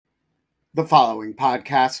The following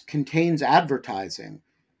podcast contains advertising.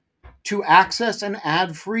 To access an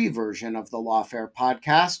ad-free version of the Lawfare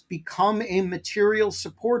podcast, become a material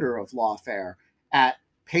supporter of Lawfare at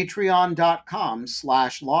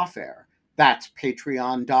patreon.com/lawfare. That's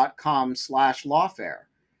patreon.com/lawfare.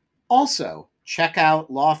 Also, check out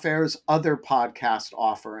Lawfare's other podcast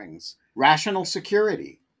offerings: Rational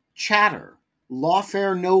Security, Chatter,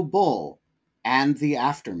 Lawfare No Bull, and The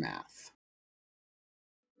Aftermath.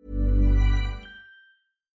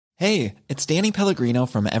 Hey, it's Danny Pellegrino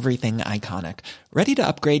from Everything Iconic. Ready to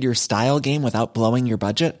upgrade your style game without blowing your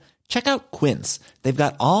budget? Check out Quince. They've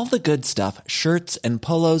got all the good stuff, shirts and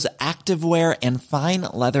polos, activewear, and fine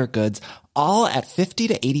leather goods, all at 50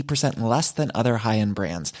 to 80% less than other high-end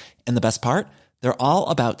brands. And the best part? They're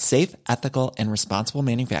all about safe, ethical, and responsible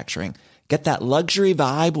manufacturing. Get that luxury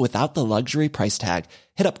vibe without the luxury price tag.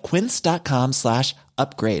 Hit up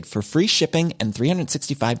quince.com/upgrade for free shipping and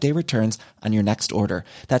 365-day returns on your next order.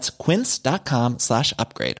 That's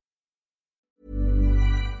quince.com/upgrade.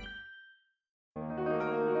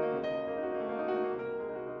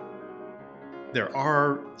 There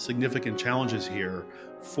are significant challenges here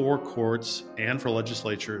for courts and for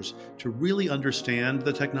legislatures to really understand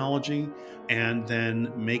the technology and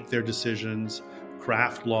then make their decisions,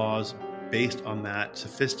 craft laws based on that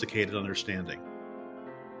sophisticated understanding.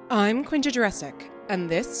 I'm Quinta Jurecic, and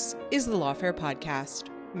this is the Lawfare Podcast,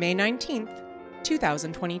 May 19th,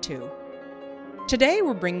 2022. Today,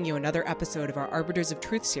 we're bringing you another episode of our Arbiters of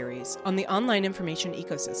Truth series on the online information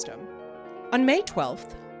ecosystem. On May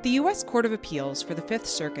 12th, the U.S. Court of Appeals for the Fifth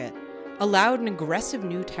Circuit allowed an aggressive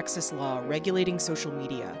new Texas law regulating social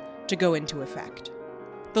media to go into effect.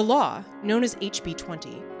 The law, known as HB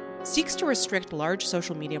 20, seeks to restrict large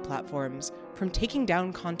social media platforms from taking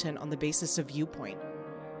down content on the basis of viewpoint,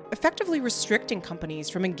 effectively restricting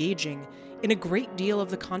companies from engaging in a great deal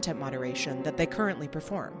of the content moderation that they currently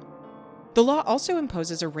perform. The law also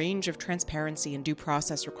imposes a range of transparency and due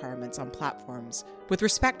process requirements on platforms with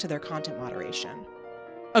respect to their content moderation.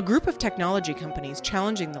 A group of technology companies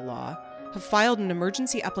challenging the law have filed an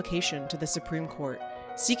emergency application to the Supreme Court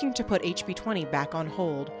seeking to put HB 20 back on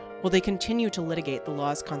hold while they continue to litigate the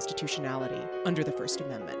law's constitutionality under the First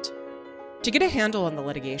Amendment. To get a handle on the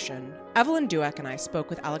litigation, Evelyn Douek and I spoke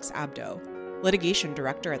with Alex Abdo, litigation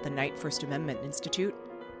director at the Knight First Amendment Institute,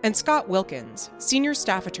 and Scott Wilkins, senior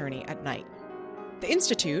staff attorney at Knight. The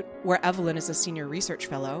Institute, where Evelyn is a senior research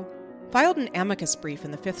fellow, filed an amicus brief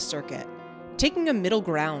in the Fifth Circuit, taking a middle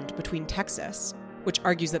ground between Texas, which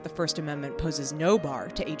argues that the First Amendment poses no bar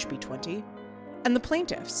to HB 20, and the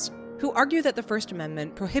plaintiffs, who argue that the First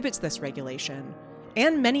Amendment prohibits this regulation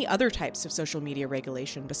and many other types of social media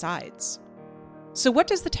regulation besides. So what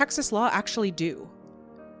does the Texas law actually do?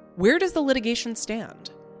 Where does the litigation stand?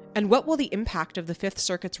 And what will the impact of the Fifth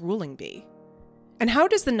Circuit's ruling be? And how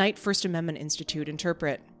does the Knight First Amendment Institute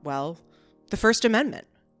interpret, well, the First Amendment?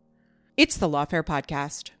 It's the Lawfare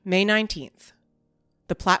Podcast, May 19th.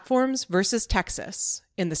 The Platforms versus Texas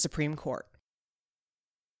in the Supreme Court.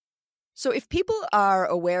 So if people are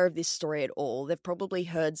aware of this story at all, they've probably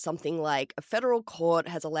heard something like a federal court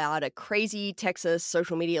has allowed a crazy Texas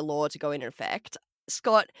social media law to go into effect.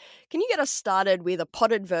 Scott, can you get us started with a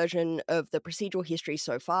potted version of the procedural history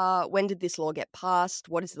so far? When did this law get passed?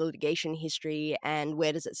 What is the litigation history? And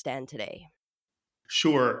where does it stand today?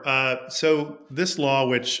 Sure. So this law,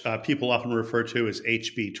 which people often refer to as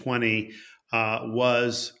HB 20,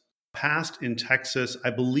 was passed in Texas,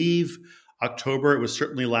 I believe, October. It was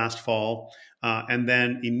certainly last fall. And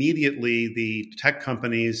then immediately the tech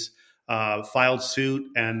companies filed suit,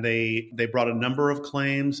 and they brought a number of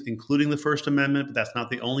claims, including the First Amendment, but that's not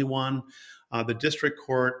the only one. The district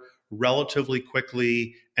court relatively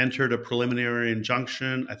quickly entered a preliminary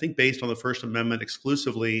injunction, I think based on the First Amendment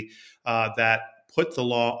exclusively, that put the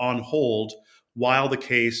law on hold while the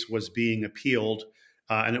case was being appealed.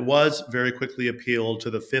 And it was very quickly appealed to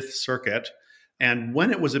the Fifth Circuit. And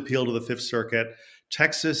when it was appealed to the Fifth Circuit,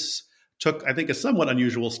 Texas took, I think, a somewhat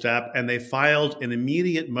unusual step, and they filed an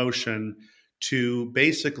immediate motion to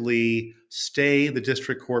basically stay the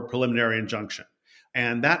district court preliminary injunction.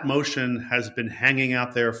 And that motion has been hanging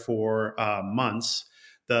out there for months.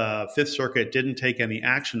 The Fifth Circuit didn't take any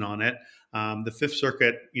action on it. The Fifth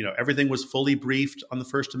Circuit, everything was fully briefed on the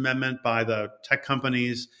First Amendment by the tech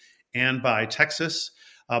companies and by Texas.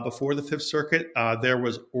 Before the Fifth Circuit, there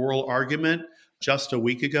was oral argument just a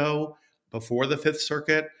week ago before the Fifth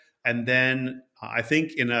Circuit. And then I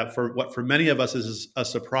think for what for many of us is a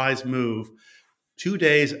surprise move, 2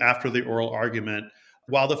 days after the oral argument,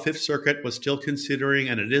 while the Fifth Circuit was still considering,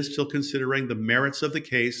 and it is still considering, the merits of the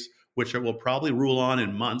case, which it will probably rule on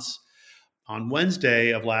in months, On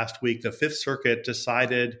Wednesday of last week, the Fifth Circuit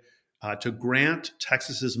decided to grant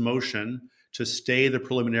Texas's motion to stay the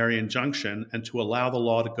preliminary injunction and to allow the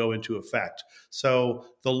law to go into effect. So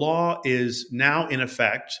the law is now in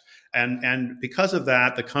effect. And because of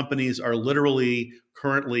that, the companies are literally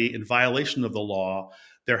currently in violation of the law.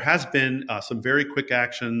 There has been some very quick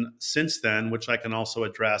action since then, which I can also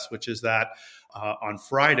address, which is that on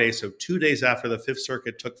Friday, so 2 days after the Fifth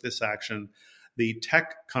Circuit took this action, the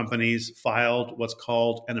tech companies filed what's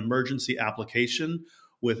called an emergency application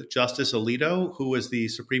with Justice Alito, who is the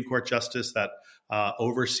Supreme Court justice that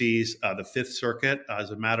oversees the Fifth Circuit as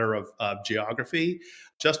a matter of geography.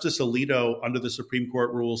 Justice Alito, under the Supreme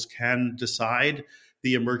Court rules, can decide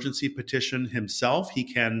the emergency petition himself. He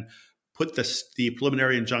can put the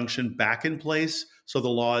preliminary injunction back in place so the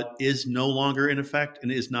law is no longer in effect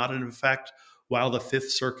and is not in effect while the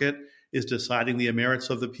Fifth Circuit is deciding the merits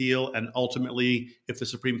of the appeal, and ultimately, if the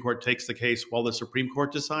Supreme Court takes the case while the Supreme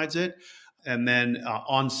Court decides it. And then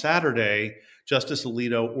on Saturday, Justice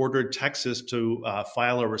Alito ordered Texas to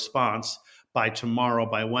file a response by tomorrow,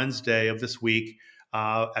 by Wednesday of this week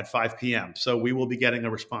at 5 p.m. So we will be getting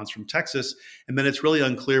a response from Texas. And then it's really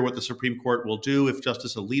unclear what the Supreme Court will do, if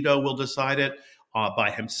Justice Alito will decide it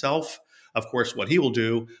by himself, of course, what he will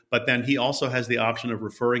do. But then he also has the option of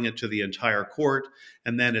referring it to the entire court.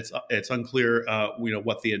 And then it's unclear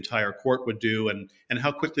what the entire court would do and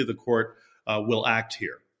how quickly the court will act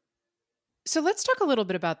here. So let's talk a little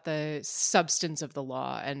bit about the substance of the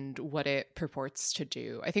law and what it purports to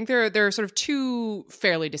do. I think there are sort of two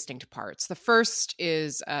fairly distinct parts. The first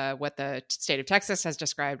is what the state of Texas has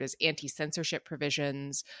described as anti-censorship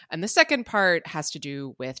provisions. And the second part has to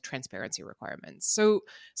do with transparency requirements. So,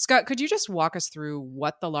 Scott, could you just walk us through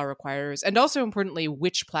what the law requires and also, importantly,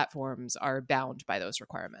 which platforms are bound by those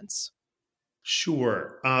requirements?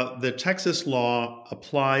 Sure. The Texas law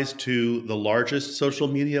applies to the largest social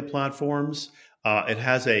media platforms. It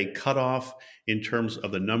has a cutoff in terms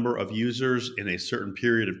of the number of users in a certain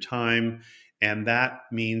period of time. And that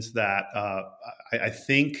means that I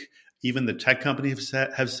think even the tech companies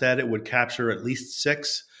have said it would capture at least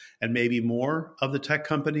 6 and maybe more of the tech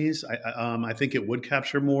companies. I think it would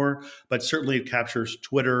capture more, but certainly it captures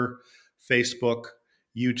Twitter, Facebook,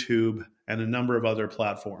 YouTube, and a number of other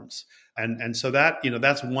platforms. And so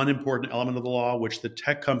that's one important element of the law, which the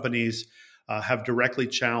tech companies have directly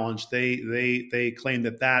challenged. They claim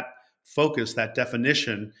that focus, that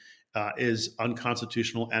definition, is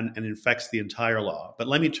unconstitutional and infects the entire law. But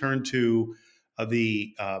let me turn to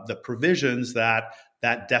the provisions that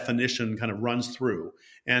definition kind of runs through.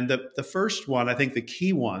 And the first one, I think the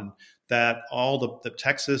key one that all the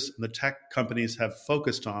Texas and the tech companies have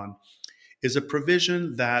focused on, is a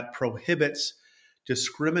provision that prohibits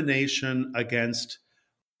discrimination against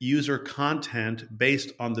user content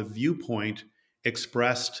based on the viewpoint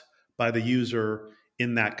expressed by the user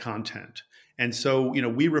in that content. And so,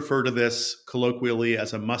 we refer to this colloquially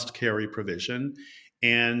as a must-carry provision.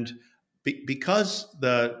 And because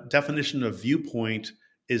the definition of viewpoint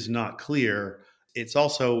is not clear, it's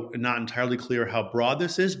also not entirely clear how broad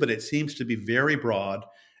this is, but it seems to be very broad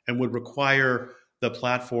and would require the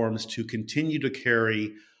platforms to continue to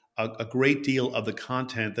carry a great deal of the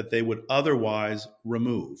content that they would otherwise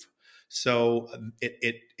remove. So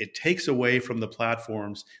it takes away from the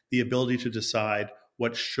platforms the ability to decide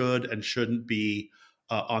what should and shouldn't be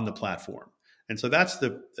on the platform. And so that's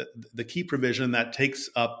the key provision that takes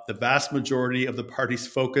up the vast majority of the party's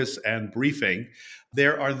focus and briefing.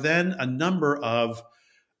 There are then a number of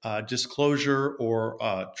disclosure or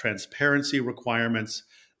transparency requirements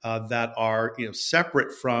that are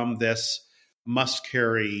separate from this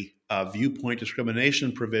must-carry viewpoint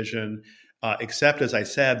discrimination provision, except, as I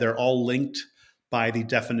said, they're all linked by the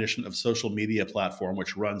definition of social media platform,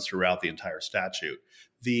 which runs throughout the entire statute.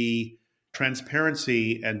 The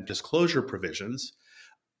transparency and disclosure provisions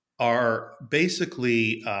are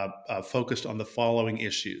basically focused on the following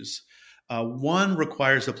issues. One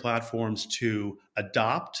requires the platforms to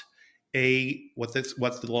adopt what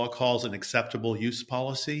the law calls an acceptable use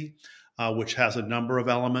policy, which has a number of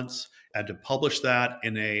elements, and to publish that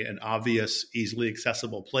in an obvious, easily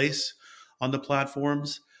accessible place on the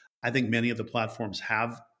platforms. I think many of the platforms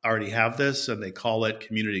already have this, and they call it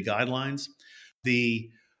community guidelines. The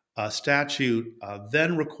statute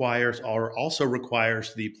then also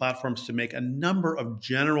requires the platforms to make a number of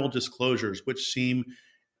general disclosures, which seem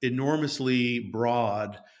enormously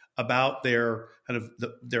broad, about their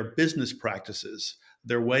their business practices,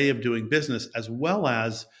 their way of doing business, as well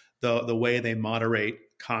as the way they moderate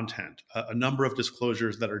content. A number of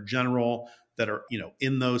disclosures that are general, that are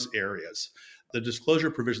in those areas. The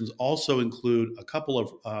disclosure provisions also include a couple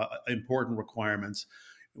of important requirements.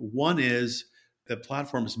 One is that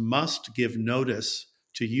platforms must give notice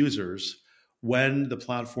to users when the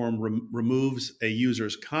platform removes a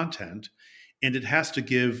user's content, and it has to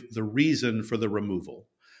give the reason for the removal.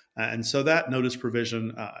 And so that notice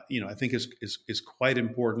provision, I think is quite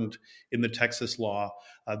important in the Texas law.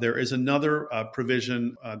 There is another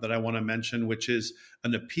provision that I want to mention, which is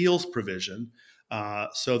an appeals provision,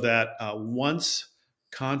 so that once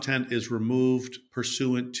content is removed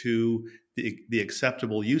pursuant to the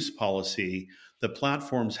acceptable use policy, the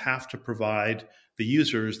platforms have to provide the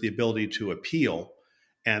users the ability to appeal.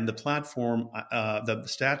 And the platform, the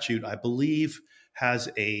statute, I believe, has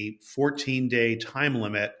a 14-day time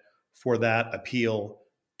limit for that appeal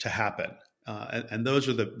to happen. And those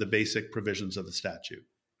are the basic provisions of the statute.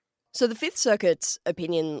 So the Fifth Circuit's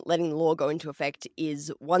opinion letting the law go into effect is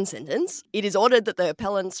one sentence. It is ordered that the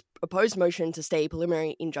appellant's proposed motion to stay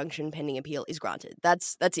preliminary injunction pending appeal is granted.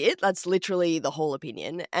 That's it. That's literally the whole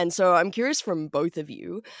opinion. And so I'm curious from both of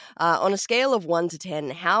you, on a scale of 1 to 10,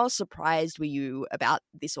 how surprised were you about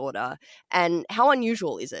this order? And how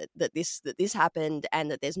unusual is it that this happened and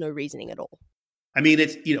that there's no reasoning at all? I mean,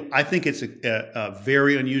 I think it's a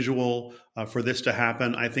very unusual for this to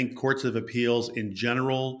happen. I think courts of appeals in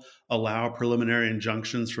general allow preliminary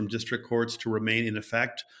injunctions from district courts to remain in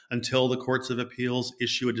effect until the courts of appeals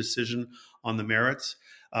issue a decision on the merits.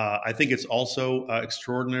 I think it's also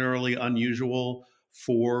extraordinarily unusual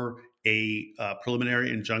for a preliminary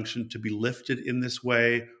injunction to be lifted in this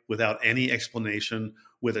way without any explanation,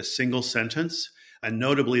 with a single sentence. And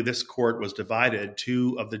notably, this court was divided.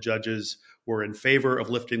 Two of the judges were in favor of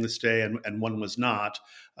lifting the stay and one was not.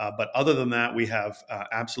 But other than that, we have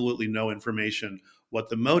absolutely no information what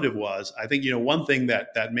the motive was. I think, one thing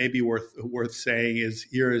that may be worth saying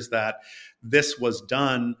is that this was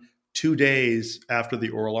done 2 days after the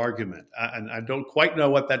oral argument. And I don't quite know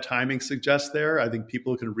what that timing suggests there. I think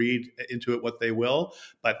people can read into it what they will.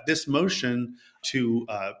 But this motion to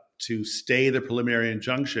stay the preliminary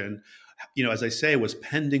injunction, as I say, was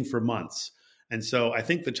pending for months. And so I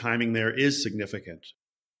think the timing there is significant.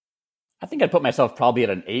 I think I'd put myself probably at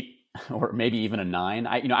an 8 or maybe even a 9.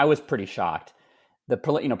 I was pretty shocked. The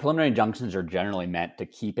preliminary injunctions are generally meant to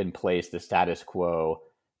keep in place the status quo,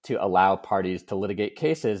 to allow parties to litigate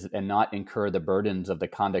cases and not incur the burdens of the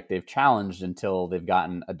conduct they've challenged until they've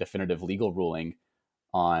gotten a definitive legal ruling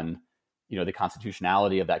on, the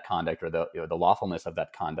constitutionality of that conduct or the lawfulness of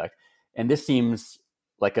that conduct. And this seems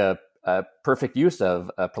like a perfect use of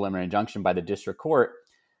a preliminary injunction by the district court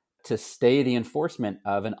to stay the enforcement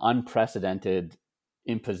of an unprecedented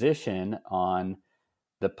imposition on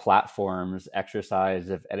the platform's exercise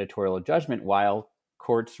of editorial judgment while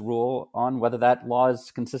courts rule on whether that law is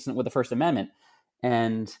consistent with the First Amendment.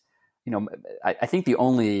 And, I think the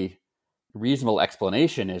only reasonable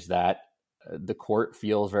explanation is that the court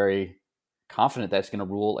feels very confident that it's going to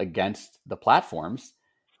rule against the platforms.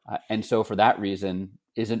 And so for that reason,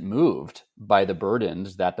 isn't moved by the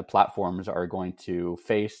burdens that the platforms are going to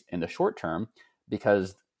face in the short term,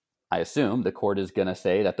 because I assume the court is going to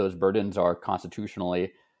say that those burdens are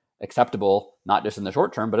constitutionally acceptable, not just in the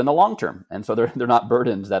short term, but in the long term. And so they're not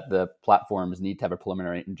burdens that the platforms need to have a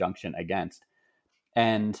preliminary injunction against.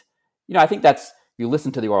 And, I think that's, if you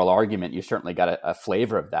listen to the oral argument, you certainly got a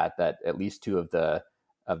flavor of that at least two of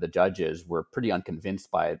the judges were pretty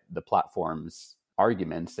unconvinced by the platform's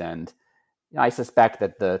arguments. And I suspect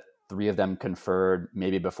that the three of them conferred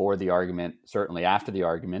maybe before the argument, certainly after the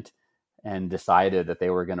argument, and decided that they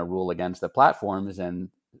were going to rule against the platforms, and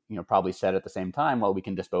probably said at the same time, well, we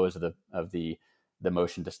can dispose of the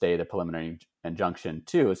motion to stay the preliminary injunction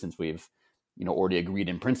too, since we've already agreed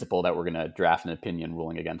in principle that we're going to draft an opinion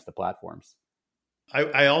ruling against the platforms.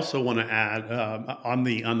 I also want to add on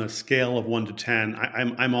the scale of 1 to 10,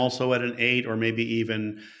 I'm also at an 8 or maybe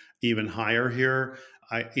even higher here.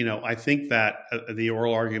 I think that the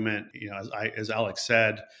oral argument, as Alex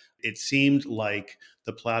said, it seemed like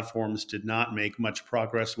the platforms did not make much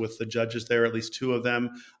progress with the judges there, at least two of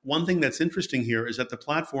them. One thing that's interesting here is that the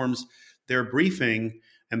platforms, their briefing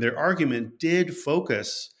and their argument did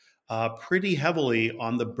focus pretty heavily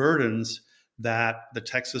on the burdens that the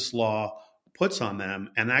Texas law puts on them.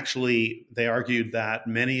 And actually, they argued that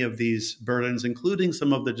many of these burdens, including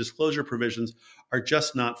some of the disclosure provisions, are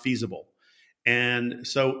just not feasible. And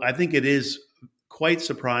so I think it is quite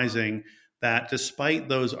surprising that despite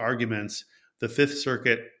those arguments, the Fifth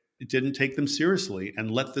Circuit didn't take them seriously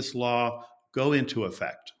and let this law go into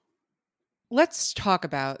effect. Let's talk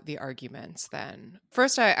about the arguments then.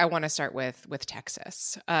 First, I want to start with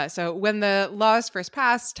Texas. So when the laws first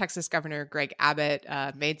passed, Texas Governor Greg Abbott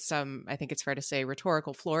made some, I think it's fair to say,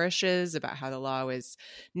 rhetorical flourishes about how the law was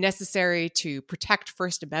necessary to protect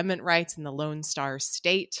First Amendment rights in the Lone Star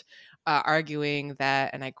State, arguing that,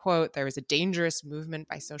 and I quote, there was a dangerous movement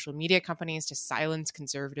by social media companies to silence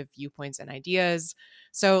conservative viewpoints and ideas.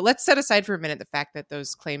 So let's set aside for a minute the fact that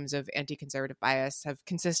those claims of anti-conservative bias have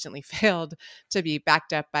consistently failed to be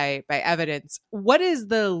backed up by evidence. What is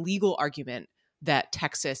the legal argument that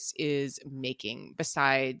Texas is making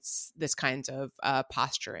besides this kinds of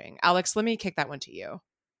posturing? Alex, let me kick that one to you.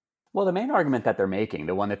 Well, the main argument that they're making,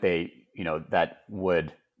 the one that they, that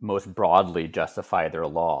would most broadly justify their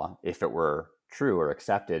law if it were true or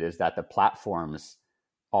accepted, is that the platforms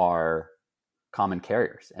are common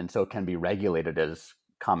carriers and so can be regulated as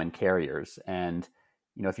common carriers. And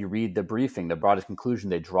if you read the briefing, the broadest conclusion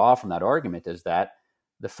they draw from that argument is that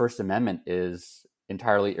the First Amendment is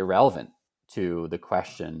entirely irrelevant to the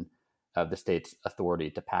question of the state's authority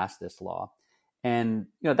to pass this law. And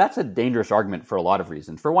that's a dangerous argument for a lot of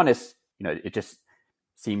reasons. For one, is it just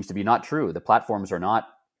seems to be not true. The platforms are not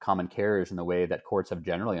common carriers in the way that courts have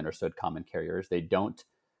generally understood common carriers. They don't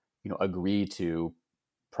agree to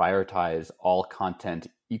prioritize all content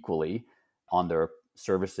equally on their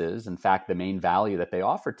services. In fact, the main value that they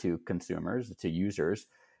offer to consumers, to users,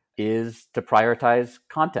 is to prioritize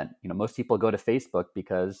content. Most people go to Facebook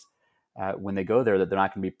because when they go there, that they're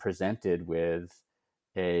not going to be presented with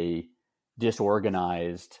a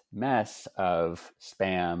disorganized mess of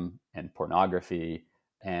spam and pornography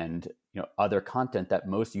and other content that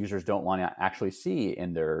most users don't want to actually see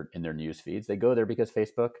in their news feeds. They go there because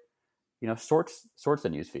Facebook sorts the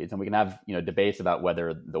news feeds, and we can have debates about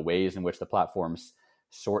whether the ways in which the platforms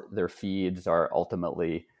sort their feeds are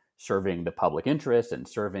ultimately serving the public interest and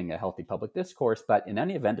serving a healthy public discourse. But in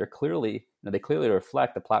any event, they clearly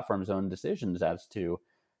reflect the platform's own decisions as to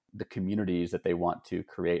the communities that they want to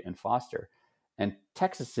create and foster. And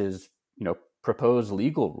Texas's proposed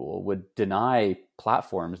legal rule would deny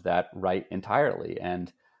platforms that right entirely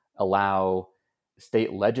and allow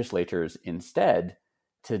state legislatures instead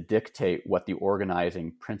to dictate what the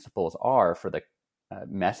organizing principles are for the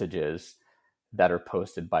messages that are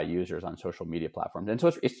posted by users on social media platforms. And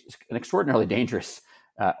so it's an extraordinarily dangerous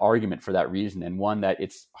argument for that reason, and one that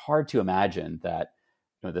it's hard to imagine that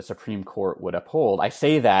the Supreme Court would uphold. I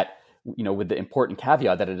say that with the important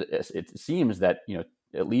caveat that it seems that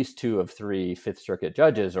at least 2 of 3 Fifth Circuit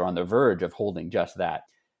judges are on the verge of holding just that.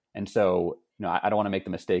 And so I don't want to make the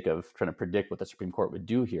mistake of trying to predict what the Supreme Court would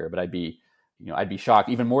do here, but I'd be shocked,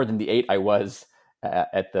 even more than the 8 I was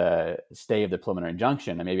at the stay of the preliminary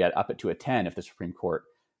injunction, and maybe I'd up it to a 10 if the Supreme Court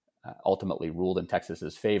ultimately ruled in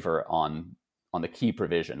Texas's favor on the key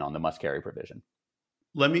provision, on the must carry provision.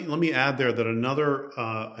 Let me add there that another,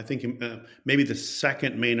 I think maybe the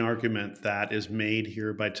second main argument that is made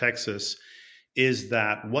here by Texas is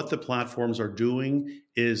that what the platforms are doing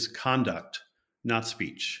is conduct, not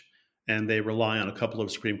speech. And they rely on a couple of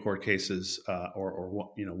Supreme Court cases, or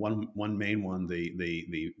one main one,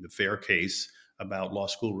 the Fair case about law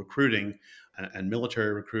school recruiting and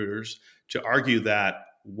military recruiters, to argue that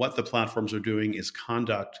what the platforms are doing is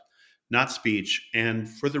conduct, not speech. And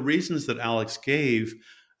for the reasons that Alex gave,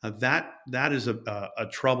 that is a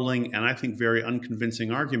troubling and I think very unconvincing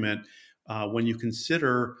argument when you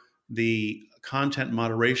consider the content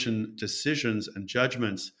moderation decisions and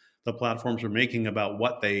judgments the platforms are making about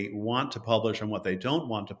what they want to publish and what they don't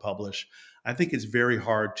want to publish. I think it's very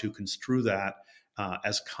hard to construe that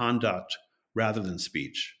as conduct rather than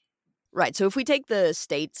speech. Right. So if we take the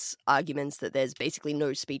state's arguments that there's basically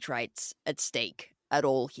no speech rights at stake at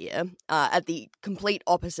all here, at the complete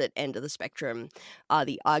opposite end of the spectrum are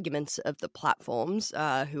the arguments of the platforms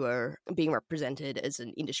who are being represented as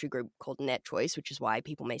an industry group called NetChoice, which is why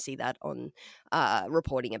people may see that on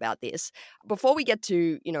reporting about this. Before we get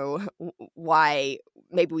to, why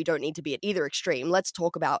maybe we don't need to be at either extreme, let's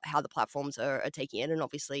talk about how the platforms are taking it. And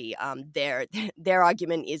obviously their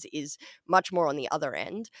argument is much more on the other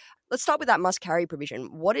end. Let's start with that must carry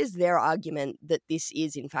provision. What is their argument that this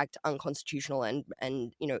is in fact unconstitutional and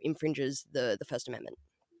infringes the First Amendment?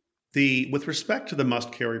 With respect to the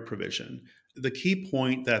must carry provision, the key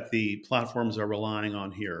point that the platforms are relying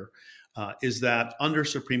on here is that under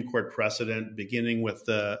Supreme Court precedent, beginning with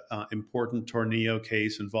the important Tornillo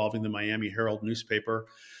case involving the Miami Herald newspaper,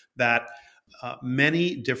 that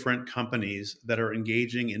many different companies that are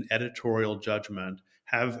engaging in editorial judgment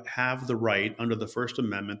have the right under the First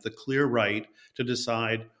Amendment, the clear right to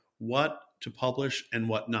decide what to publish and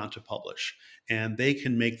what not to publish. And they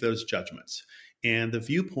can make those judgments. And the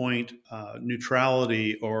viewpoint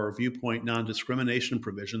neutrality or viewpoint non-discrimination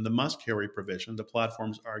provision, the must-carry provision, the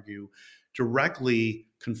platforms argue, directly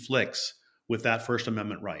conflicts with that First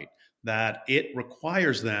Amendment right, that it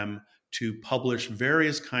requires them to publish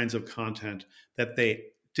various kinds of content that they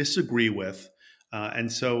disagree with.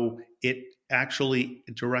 And so it actually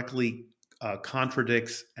directly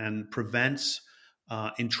contradicts and prevents,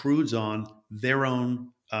 intrudes on their own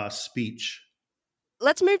speech.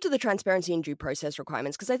 Let's move to the transparency and due process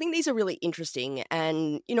requirements, because I think these are really interesting.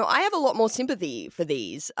 And, I have a lot more sympathy for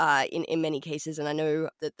these in many cases. And I know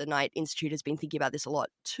that the Knight Institute has been thinking about this a lot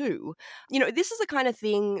too. This is the kind of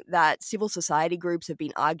thing that civil society groups have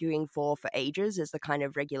been arguing for ages as the kind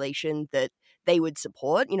of regulation that they would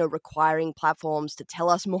support, requiring platforms to tell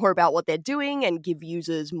us more about what they're doing and give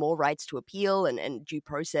users more rights to appeal and due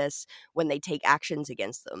process when they take actions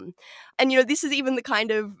against them. And, this is even the kind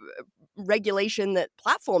of regulation that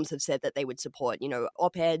platforms have said that they would support.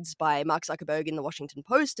 Op-eds by Mark Zuckerberg in the Washington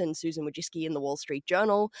Post and Susan Wojcicki in the Wall Street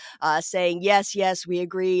Journal saying, yes, we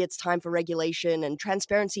agree, it's time for regulation and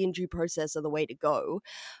transparency and due process are the way to go.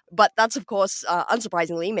 But that's, of course,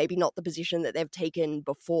 unsurprisingly, maybe not the position that they've taken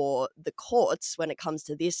before the courts when it comes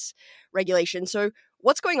to this regulation. So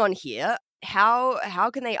what's going on here? How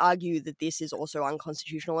can they argue that this is also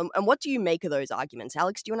unconstitutional? And what do you make of those arguments?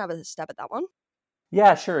 Alex, do you want to have a stab at that one?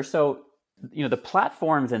 Yeah, sure. So, the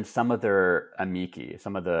platforms and some of their amici,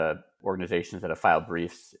 some of the organizations that have filed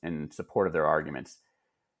briefs in support of their arguments,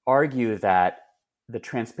 argue that the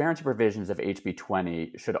transparency provisions of HB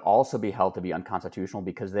 20 should also be held to be unconstitutional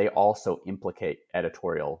because they also implicate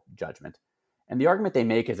editorial judgment. And the argument they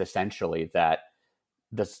make is essentially that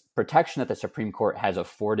the protection that the Supreme Court has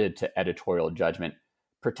afforded to editorial judgment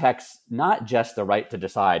protects not just the right to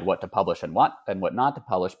decide what to publish and what not to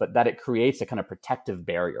publish, but that it creates a kind of protective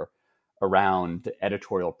barrier around the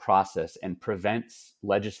editorial process and prevents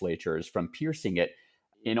legislatures from piercing it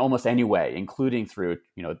in almost any way, including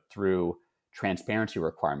through transparency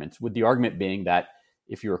requirements, with the argument being that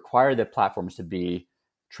if you require the platforms to be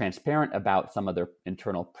transparent about some of their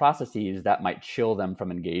internal processes, that might chill them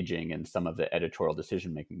from engaging in some of the editorial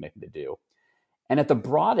decision-making they do. And at the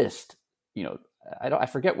broadest, I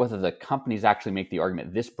forget whether the companies actually make the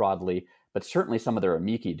argument this broadly, but certainly some of their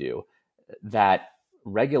amici do, that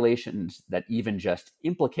regulations that even just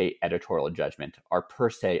implicate editorial judgment are per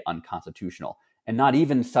se unconstitutional and not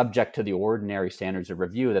even subject to the ordinary standards of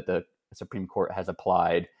review that the Supreme Court has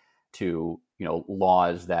applied to,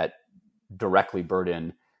 laws that directly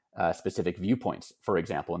burden specific viewpoints, for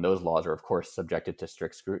example. And those laws are, of course, subjected to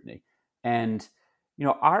strict scrutiny. And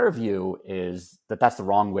our view is that that's the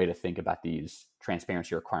wrong way to think about these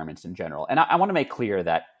transparency requirements in general. And I want to make clear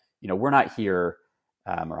that, we're not here,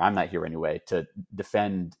 or I'm not here anyway, to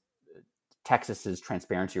defend Texas's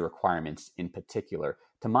transparency requirements in particular.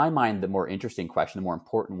 To my mind, the more interesting question, the more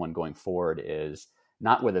important one going forward is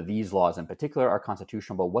not whether these laws in particular are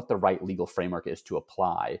constitutional, but what the right legal framework is to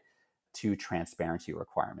apply to transparency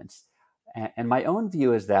requirements. And my own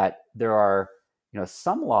view is that there are,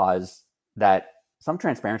 some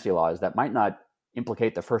transparency laws that might not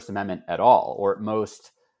implicate the First Amendment at all, or at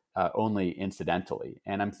most only incidentally.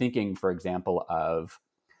 And I'm thinking, for example, of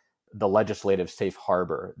the legislative safe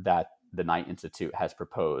harbor that the Knight Institute has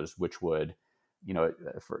proposed, which would,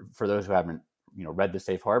 for those who haven't, read the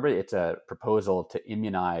safe harbor, it's a proposal to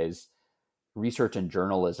immunize research and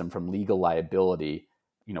journalism from legal liability,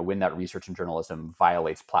 when that research and journalism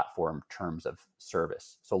violates platform terms of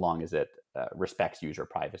service, so long as it respects user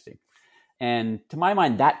privacy. And to my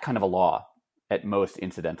mind, that kind of a law at most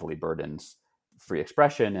incidentally burdens free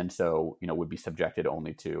expression, and so would be subjected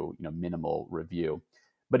only to minimal review.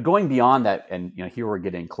 But going beyond that, and here we're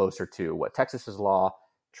getting closer to what Texas's law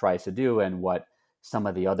tries to do, and what some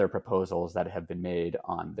of the other proposals that have been made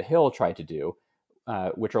on the Hill try to do,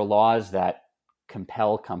 which are laws that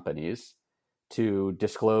compel companies to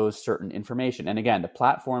disclose certain information. And again, the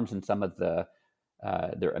platforms and some of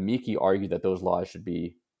their amici argue that those laws should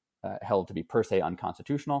be held to be per se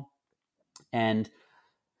unconstitutional. And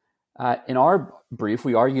in our brief,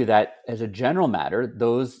 we argue that as a general matter,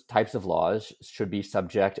 those types of laws should be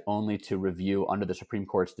subject only to review under the Supreme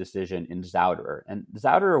Court's decision in Zauderer. And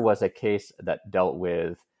Zauderer was a case that dealt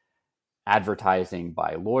with advertising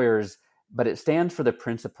by lawyers, but it stands for the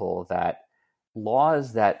principle that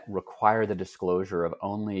laws that require the disclosure of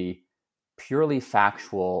only purely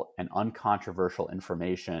factual and uncontroversial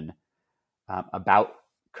information about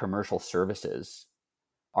commercial services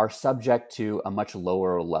are subject to a much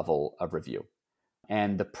lower level of review.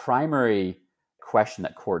 And the primary question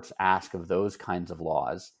that courts ask of those kinds of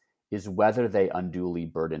laws is whether they unduly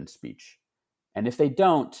burden speech. And if they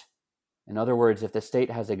don't, In other words, if the state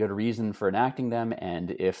has a good reason for enacting them,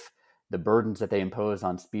 and if the burdens that they impose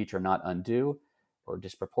on speech are not undue or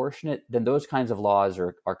disproportionate, then those kinds of laws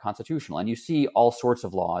are constitutional. And you see all sorts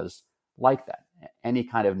of laws like that. Any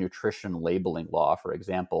kind of nutrition labeling law, for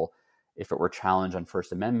example, if it were challenged on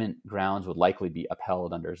First Amendment grounds, would likely be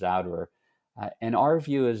upheld under Zauderer. And our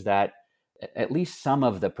view is that at least some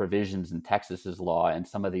of the provisions in Texas's law and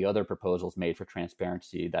some of the other proposals made for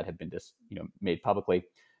transparency that have been made publicly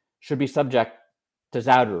should be subject to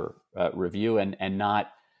Zauderer review and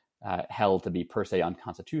not held to be per se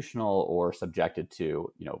unconstitutional or subjected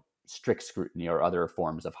to strict scrutiny or other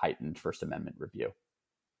forms of heightened First Amendment review.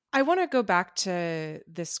 I want to go back to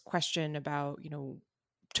this question about,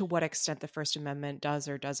 to what extent the First Amendment does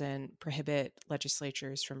or doesn't prohibit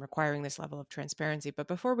legislatures from requiring this level of transparency. But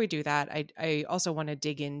before we do that, I also want to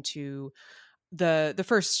dig into the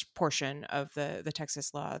first portion of the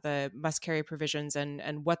Texas law, the must carry provisions,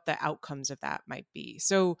 and what the outcomes of that might be.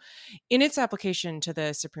 So in its application to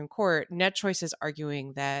the Supreme Court, NetChoice is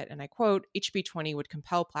arguing that, and I quote, HB 20 would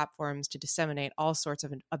compel platforms to disseminate all sorts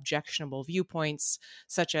of objectionable viewpoints,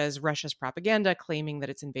 such as Russia's propaganda claiming that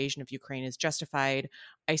its invasion of Ukraine is justified,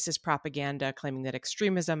 ISIS propaganda claiming that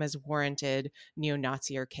extremism is warranted,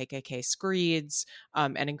 neo-Nazi or KKK screeds,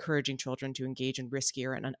 and encouraging children to engage in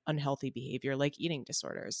riskier and unhealthy behavior like eating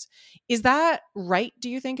disorders. Is that right,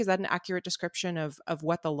 do you think? Is that an accurate description of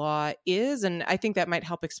what the law is? And I think that might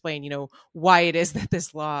help explain, why it is that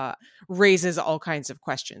this law raises all kinds of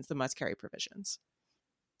questions, the must carry provisions.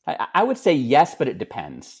 I would say yes, but it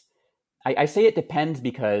depends. I say it depends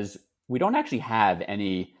because we don't actually have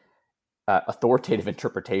any authoritative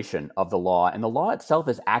interpretation of the law. And the law itself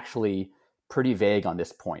is actually pretty vague on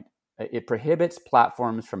this point. It prohibits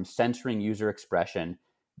platforms from censoring user expression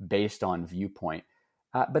based on viewpoint.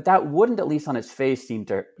 But that wouldn't, at least on its face, seem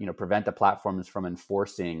to prevent the platforms from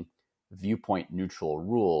enforcing viewpoint neutral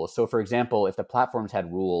rules. So, for example, if the platforms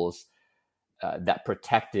had rules that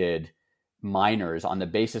protected minors on the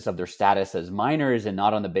basis of their status as minors and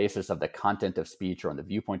not on the basis of the content of speech or on the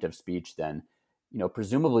viewpoint of speech, then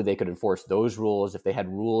presumably they could enforce those rules. If they had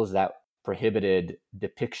rules that prohibited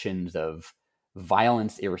depictions of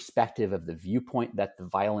violence irrespective of the viewpoint that the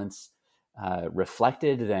violence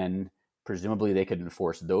reflected, then presumably they could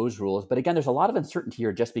enforce those rules. But again, there's a lot of uncertainty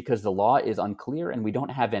here just because the law is unclear and we don't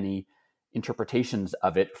have any interpretations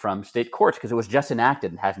of it from state courts because it was just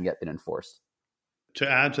enacted and hasn't yet been enforced. To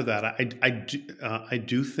add to that, I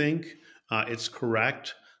do think it's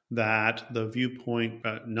correct that the viewpoint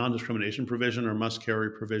non-discrimination provision or must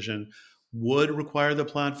carry provision would require the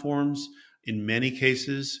platforms in many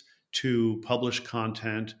cases to publish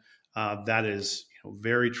content that is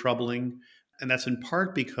very troubling. And that's in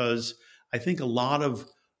part because I think a lot of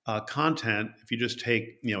content, if you just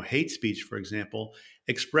take hate speech, for example,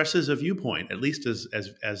 expresses a viewpoint, at least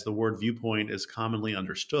as the word viewpoint is commonly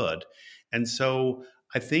understood. And so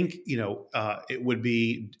I think it would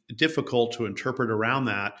be difficult to interpret around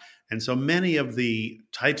that. And so many of the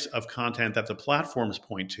types of content that the platforms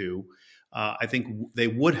point to, I think they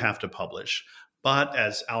would have to publish. But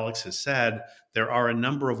as Alex has said, there are a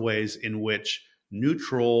number of ways in which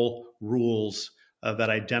neutral rules that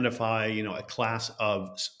identify, a class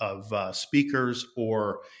of speakers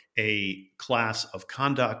or a class of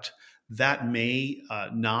conduct that may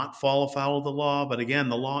not fall afoul of the law. But again,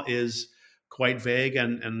 the law is quite vague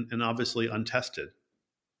and obviously untested.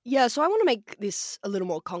 Yeah, so I want to make this a little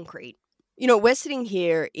more concrete. We're sitting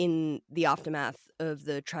here in the aftermath of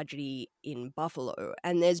the tragedy in Buffalo,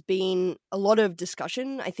 and there's been a lot of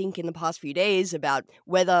discussion, I think, in the past few days about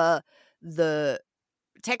whether the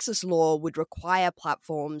Texas law would require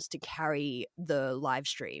platforms to carry the live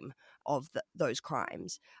stream of those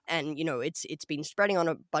crimes. And, it's been spreading on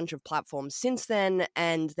a bunch of platforms since then,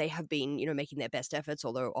 and they have been, making their best efforts,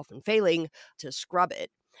 although often failing, to scrub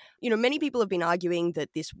it. Many people have been arguing that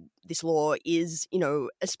this law is,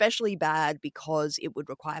 especially bad because it would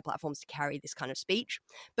require platforms to carry this kind of speech.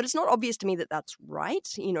 But it's not obvious to me that that's right.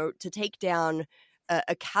 To take down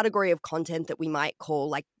a category of content that we might call,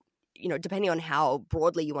 like, depending on how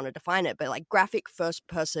broadly you want to define it, but like graphic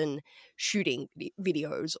first-person shooting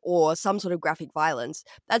videos or some sort of graphic violence,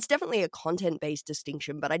 that's definitely a content-based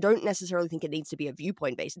distinction, but I don't necessarily think it needs to be a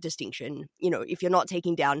viewpoint-based distinction, if you're not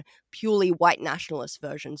taking down purely white nationalist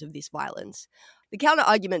versions of this violence. The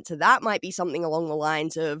counter-argument to that might be something along the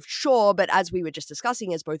lines of, sure, but as we were just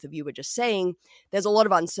discussing, as both of you were just saying, there's a lot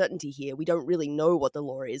of uncertainty here. We don't really know what the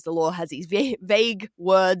law is. The law has these vague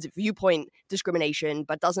words, viewpoint discrimination,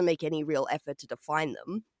 but doesn't make any real effort to define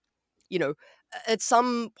them. At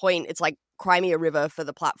some point, it's like Crimea River for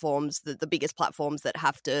the platforms, the biggest platforms that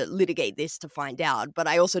have to litigate this to find out. But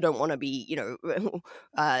I also don't want to be,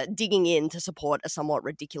 digging in to support a somewhat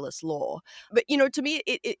ridiculous law. But, to me,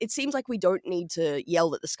 it seems like we don't need to yell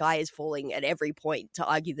that the sky is falling at every point to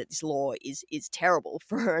argue that this law is terrible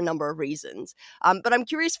for a number of reasons. But I'm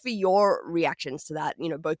curious for your reactions to that,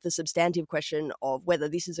 both the substantive question of whether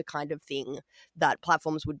this is a kind of thing that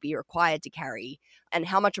platforms would be required to carry, and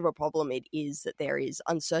how much of a problem it is that there is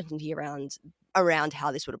uncertainty around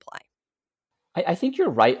how this would apply. I think you're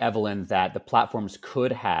right, Evelyn, that the platforms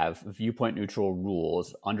could have viewpoint neutral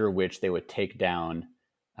rules under which they would take down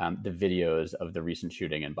the videos of the recent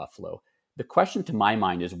shooting in Buffalo. The question to my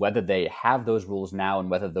mind is whether they have those rules now and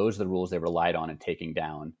whether those are the rules they relied on in taking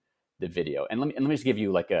down the video. And let me just give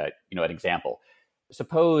you like an example.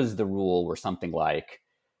 Suppose the rule were something like,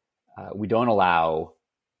 we don't allow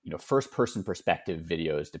first person perspective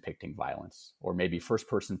videos depicting violence, or maybe first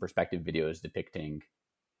person perspective videos depicting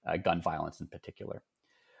gun violence in particular.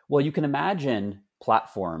 Well, you can imagine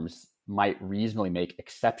platforms might reasonably make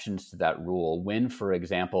exceptions to that rule when, for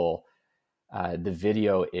example, the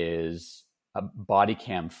video is a body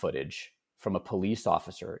cam footage from a police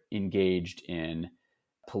officer engaged in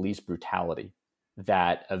police brutality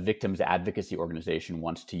that a victims advocacy organization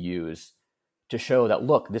wants to use to show that,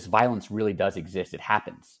 look, this violence really does exist. It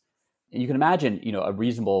happens. And you can imagine, a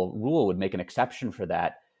reasonable rule would make an exception for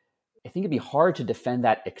that. I think it'd be hard to defend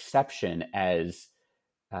that exception as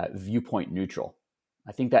viewpoint neutral.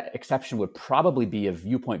 I think that exception would probably be a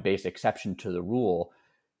viewpoint-based exception to the rule,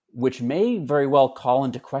 which may very well call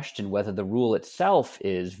into question whether the rule itself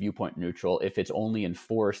is viewpoint neutral if it's only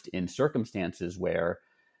enforced in circumstances where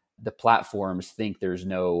the platforms think there's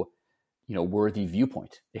no, worthy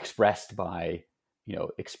viewpoint expressed by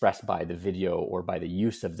the video or by the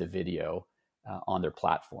use of the video on their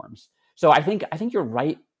platforms. So I think you're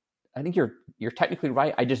right. I think you're technically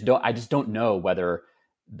right. I just don't know whether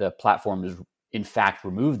the platforms in fact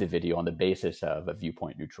remove the video on the basis of a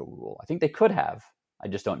viewpoint neutral rule. I think they could have. I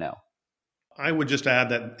just don't know. I would just add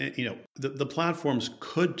that the platforms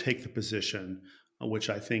could take the position, which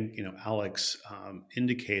I think Alex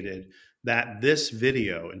indicated, that this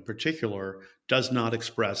video in particular does not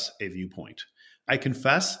express a viewpoint. I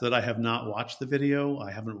confess that I have not watched the video.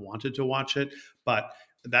 I haven't wanted to watch it, but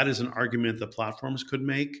that is an argument the platforms could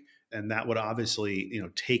make, and that would obviously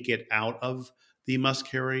take it out of the must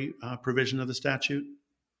carry provision of the statute.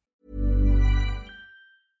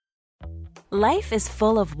 Life is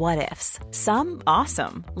full of what ifs. Some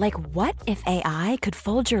awesome, like what if AI could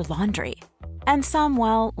fold your laundry? And some,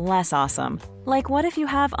 well, less awesome, like what if you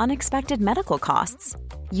have unexpected medical costs?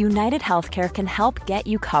 United Healthcare can help get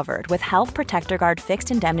you covered with Health Protector Guard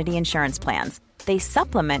fixed indemnity insurance plans. They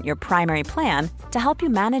supplement your primary plan to help you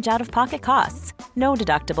manage out-of-pocket costs. No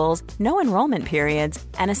deductibles, no enrollment periods,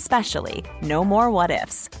 and especially no more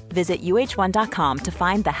what-ifs. Visit uh1.com to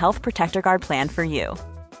find the Health Protector Guard plan for you.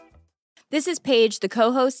 This is Paige, the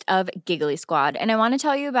co-host of Giggly Squad, and I want to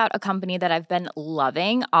tell you about a company that I've been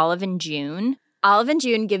loving, Olive & June. Olive &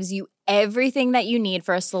 June gives you everything that you need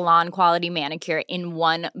for a salon-quality manicure in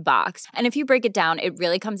one box. And if you break it down, it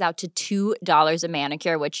really comes out to $2 a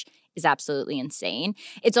manicure, which is absolutely insane.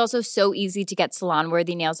 It's also so easy to get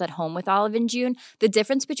salon-worthy nails at home with Olive & June. The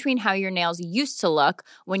difference between how your nails used to look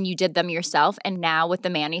when you did them yourself and now with the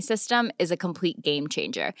Mani system is a complete game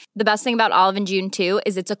changer. The best thing about Olive & June, too,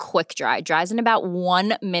 is it's a quick dry. Dries in about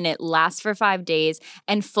 1 minute, lasts for 5 days,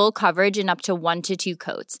 and full coverage in up to 1 to 2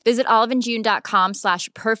 coats. Visit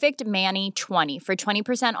oliveandjune.com/perfectmani20 for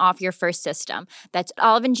 20% off your first system. That's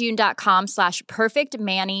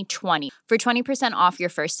oliveandjune.com/perfectmani20 for 20% off your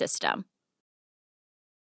first system.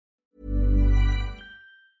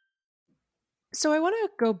 So I want to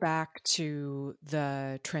go back to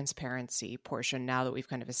the transparency portion now that we've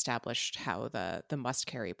kind of established how the must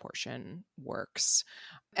carry portion works.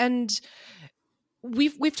 And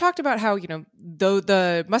we've talked about how, though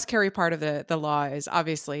the must carry part of the law is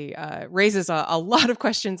obviously raises a lot of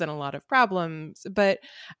questions and a lot of problems. But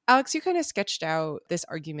Alex, you kind of sketched out this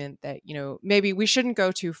argument that, maybe we shouldn't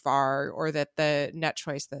go too far, or that the net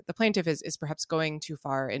choice, that the plaintiff is perhaps going too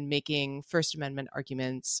far in making First Amendment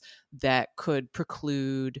arguments that could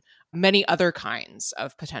preclude many other kinds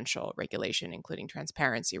of potential regulation, including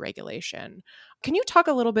transparency regulation. Can you talk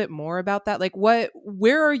a little bit more about that? Like,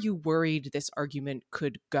 where are you worried this argument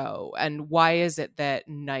could go? And why is it that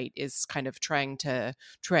Knight is kind of trying to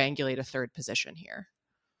triangulate a third position here?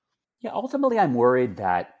 Yeah, ultimately, I'm worried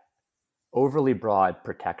that overly broad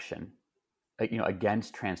protection,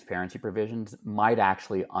 against transparency provisions might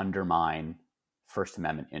actually undermine First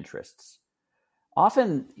Amendment interests.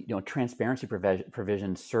 Often, transparency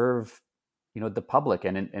provisions serve the public,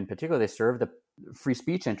 and in particular, they serve the free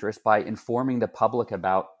speech interest by informing the public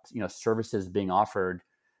about services being offered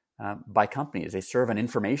by companies. They serve an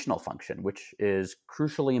informational function, which is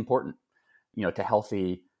crucially important, to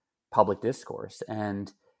healthy public discourse.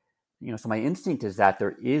 And so my instinct is that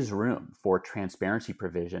there is room for transparency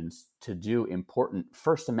provisions to do important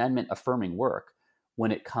First Amendment affirming work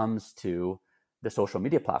when it comes to the social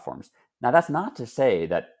media platforms. Now, that's not to say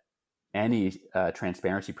that any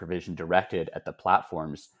transparency provision directed at the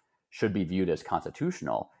platforms should be viewed as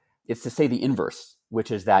constitutional. It's to say the inverse, which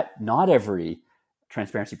is that not every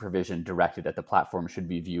transparency provision directed at the platform should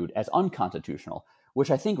be viewed as unconstitutional, which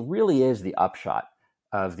I think really is the upshot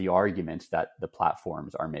of the arguments that the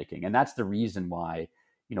platforms are making. And that's the reason why,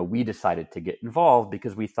 we decided to get involved,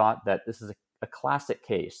 because we thought that this is a classic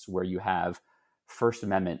case where you have First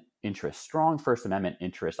Amendment interests, strong First Amendment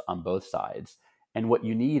interests on both sides. And what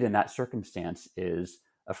you need in that circumstance is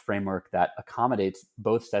a framework that accommodates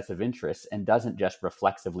both sets of interests and doesn't just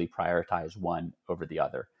reflexively prioritize one over the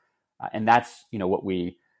other. And that's, what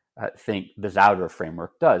we think the Zauderer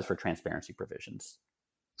framework does for transparency provisions.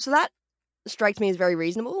 So that strikes me as very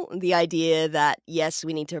reasonable. The idea that, yes,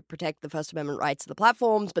 we need to protect the First Amendment rights of the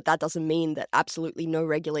platforms, but that doesn't mean that absolutely no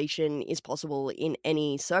regulation is possible in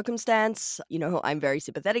any circumstance. I'm very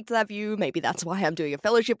sympathetic to that view. Maybe that's why I'm doing a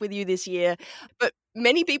fellowship with you this year. But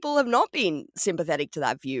many people have not been sympathetic to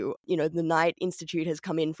that view. The Knight Institute has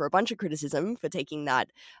come in for a bunch of criticism for taking that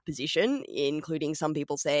position, including some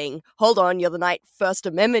people saying, hold on, you're the Knight First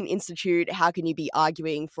Amendment Institute. How can you be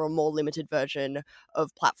arguing for a more limited version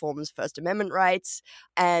of platforms' First Amendment rights?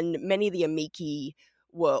 And many of the amici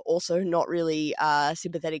were also not really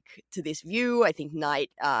sympathetic to this view. I think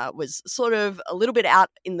Knight was sort of a little bit out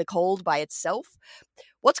in the cold by itself.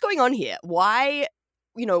 What's going on here? Why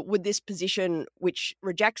with this position, which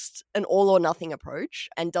rejects an all or nothing approach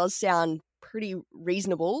and does sound pretty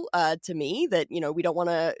reasonable to me, that, we don't want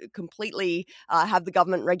to completely have the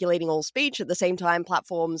government regulating all speech. At the same time,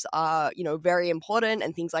 platforms are, very important,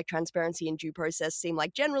 and things like transparency and due process seem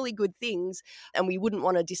like generally good things. And we wouldn't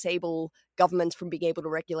want to disable governments from being able to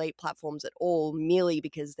regulate platforms at all merely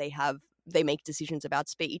because they make decisions about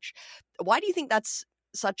speech. Why do you think that's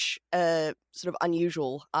such a sort of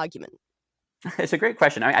unusual argument? It's a great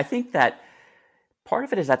question. I think that part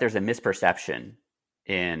of it is that there's a misperception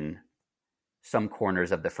in some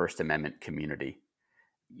corners of the First Amendment community,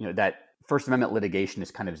 that First Amendment litigation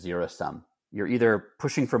is kind of zero sum. You're either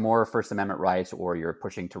pushing for more First Amendment rights or you're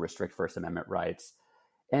pushing to restrict First Amendment rights.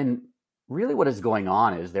 And really what is going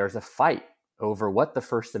on is there's a fight over what the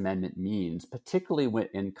First Amendment means, particularly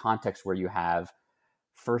in contexts where you have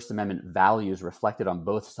First Amendment values reflected on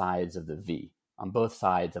both sides of the V, on both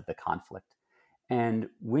sides of the conflict. And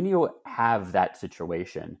when you have that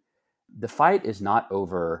situation, the fight is not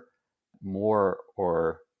over more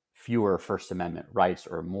or fewer First Amendment rights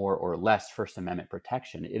or more or less First Amendment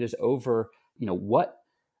protection. It is over, what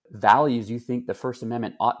values you think the First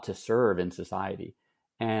Amendment ought to serve in society.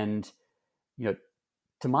 And,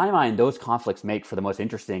 to my mind, those conflicts make for the most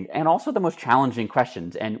interesting and also the most challenging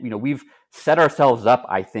questions. And, we've set ourselves up,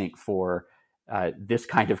 I think, for this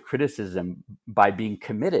kind of criticism by being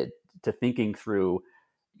committed to thinking through,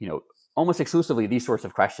 almost exclusively these sorts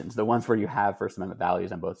of questions, the ones where you have First Amendment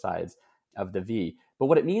values on both sides of the V. But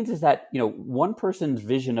what it means is that, one person's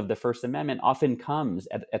vision of the First Amendment often comes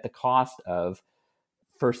at the cost of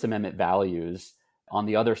First Amendment values on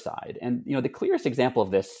the other side. And, the clearest example of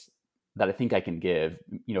this that I think I can give,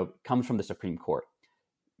 comes from the Supreme Court.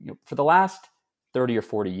 For the last 30 or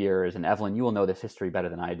 40 years, and Evelyn, you will know this history better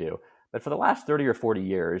than I do, but for the last 30 or 40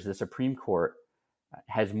 years, the Supreme Court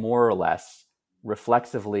has more or less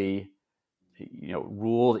reflexively,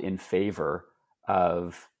 ruled in favor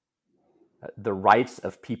of the rights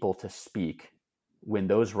of people to speak when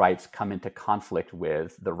those rights come into conflict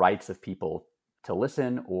with the rights of people to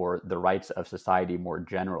listen or the rights of society more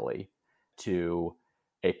generally to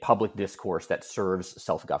a public discourse that serves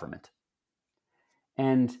self-government.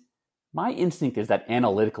 And my instinct is that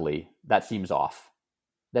analytically that seems off,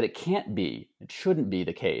 that it shouldn't be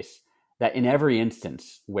the case that in every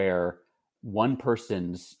instance where one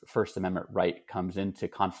person's First Amendment right comes into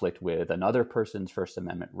conflict with another person's First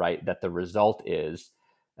Amendment right, that the result is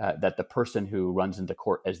that the person who runs into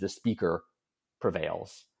court as the speaker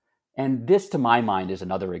prevails. And this, to my mind, is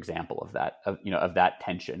another example of that, of that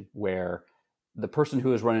tension, where the person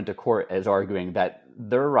who is run into court is arguing that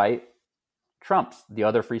their right trumps the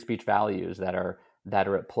other free speech values that are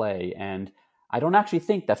at play. And I don't actually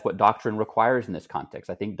think that's what doctrine requires in this context.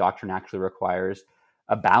 I think doctrine actually requires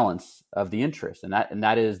a balance of the interests, and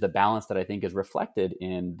that is the balance that I think is reflected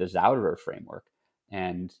in the Zauderer framework.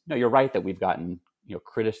 And you're right that we've gotten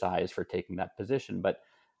criticized for taking that position, but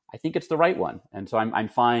I think it's the right one. And so I'm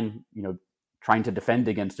fine, trying to defend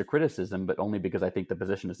against the criticism, but only because I think the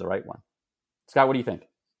position is the right one. Scott, what do you think?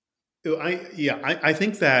 I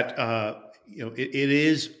think that it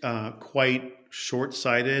is quite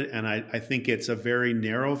short-sighted, and I think it's a very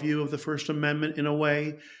narrow view of the First Amendment in a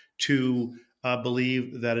way to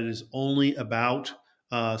believe that it is only about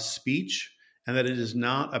speech and that it is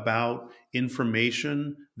not about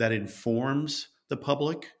information that informs the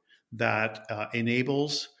public, that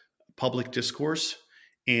enables public discourse,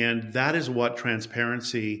 and that is what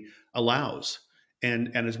transparency allows.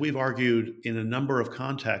 And as we've argued in a number of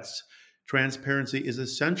contexts, transparency is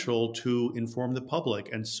essential to inform the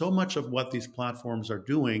public. And so much of what these platforms are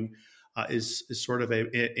doing is sort of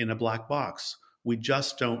in a black box. We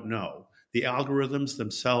just don't know. The algorithms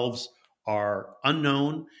themselves are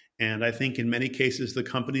unknown. And I think in many cases, the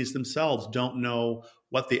companies themselves don't know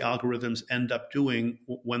what the algorithms end up doing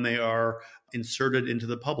when they are inserted into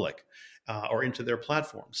the public or into their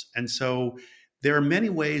platforms. And so there are many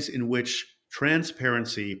ways in which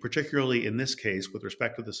transparency, particularly in this case with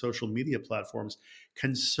respect to the social media platforms,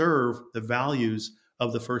 can serve the values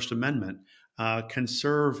of the First Amendment, can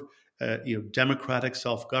serve democratic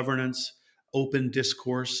self-governance, open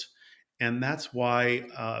discourse. And that's why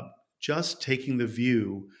just taking the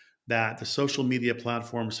view that the social media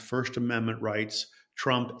platforms' First Amendment rights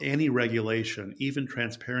trump any regulation, even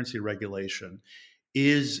transparency regulation,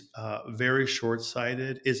 is very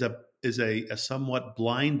short-sighted, is a somewhat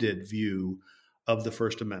blinded view of the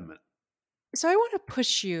First Amendment. So I want to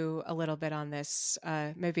push you a little bit on this.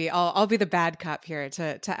 Maybe I'll be the bad cop here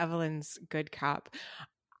to Evelyn's good cop.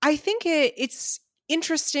 I think it's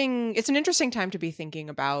interesting. It's an interesting time to be thinking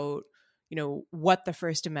about, what the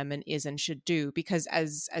First Amendment is and should do, because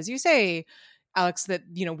as you say, Alex, that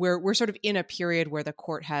we're sort of in a period where the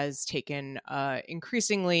court has taken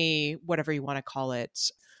increasingly, whatever you want to call it,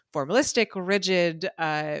 formalistic, rigid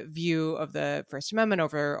view of the First Amendment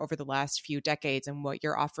over the last few decades. And what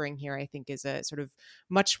you're offering here, I think, is a sort of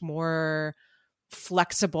much more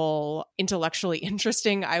flexible, intellectually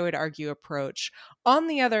interesting, I would argue, approach. On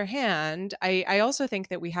the other hand, I also think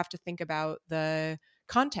that we have to think about the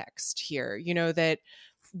context here, that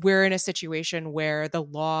we're in a situation where the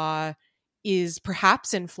law is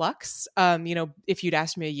perhaps in flux. If you'd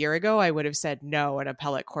asked me a year ago, I would have said no, an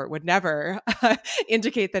appellate court would never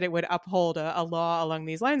indicate that it would uphold a law along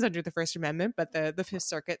these lines under the First Amendment. But the Fifth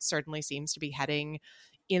Circuit certainly seems to be heading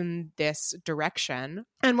in this direction.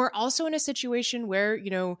 And we're also in a situation where,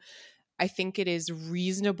 I think it is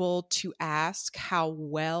reasonable to ask how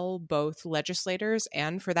well both legislators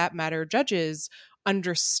and, for that matter, judges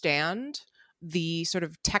understand the sort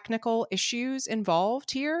of technical issues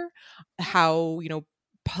involved here, how,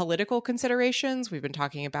 political considerations. We've been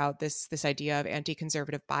talking about this idea of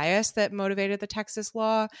anti-conservative bias that motivated the Texas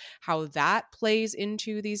law, how that plays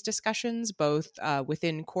into these discussions, both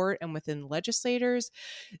within court and within legislators.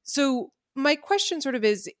 So my question sort of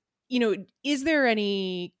is, is there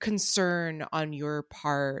any concern on your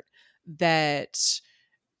part that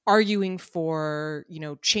arguing for,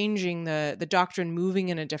 changing the doctrine, moving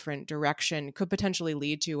in a different direction could potentially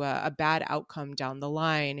lead to a bad outcome down the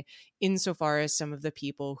line, insofar as some of the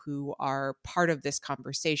people who are part of this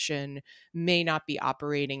conversation may not be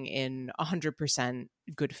operating in 100%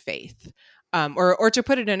 good faith? Or to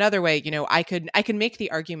put it another way, I can make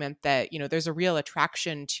the argument that, there's a real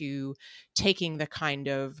attraction to taking the kind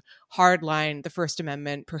of hard line the First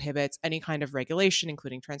Amendment prohibits any kind of regulation,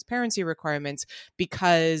 including transparency requirements,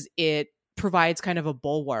 because it provides kind of a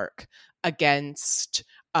bulwark against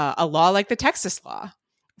a law like the Texas law,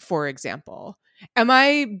 for example. Am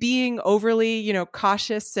I being overly,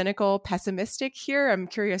 cautious, cynical, pessimistic here? I'm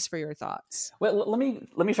curious for your thoughts. Well, let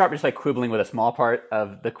me start just quibbling with a small part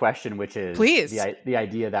of the question, which is Please. The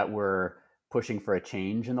idea that we're pushing for a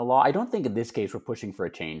change in the law. I don't think in this case we're pushing for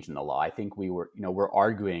a change in the law. I think we're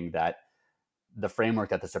arguing that the framework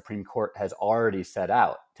that the Supreme Court has already set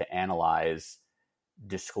out to analyze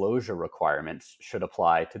disclosure requirements should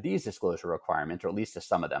apply to these disclosure requirements, or at least to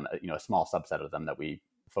some of them, a small subset of them that we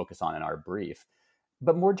focus on in our brief.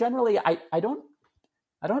 But more generally, I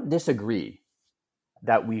don't disagree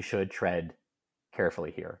that we should tread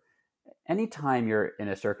carefully here. Anytime you're in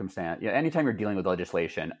a circumstance, anytime you're dealing with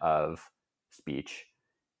legislation of speech,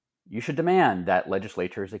 you should demand that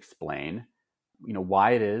legislatures explain,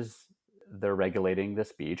 why it is they're regulating the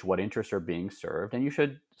speech, what interests are being served, and you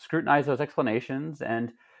should scrutinize those explanations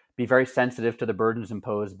and be very sensitive to the burdens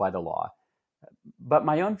imposed by the law. But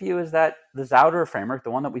my own view is that the Zauderer framework,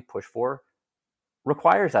 the one that we push for,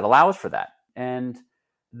 requires that, allows for that. And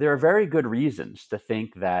there are very good reasons to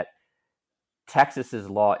think that Texas's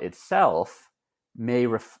law itself may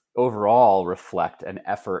overall reflect an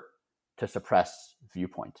effort to suppress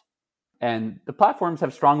viewpoint. And the platforms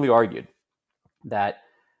have strongly argued that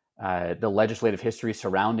the legislative history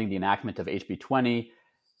surrounding the enactment of HB 20,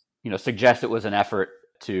 suggests it was an effort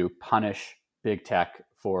to punish big tech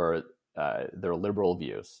for their liberal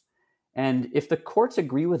views. And if the courts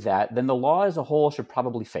agree with that, then the law as a whole should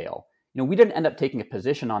probably fail. We didn't end up taking a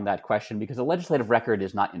position on that question because the legislative record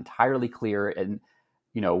is not entirely clear. And,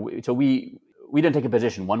 so we didn't take a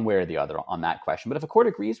position one way or the other on that question. But if a court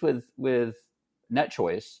agrees with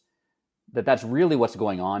NetChoice that that's really what's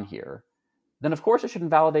going on here, then of course it should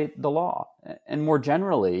invalidate the law. And more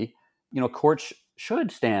generally, courts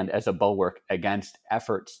should stand as a bulwark against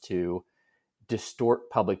efforts to distort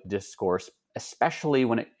public discourse, especially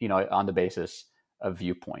when on the basis of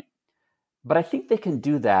viewpoint. But I think they can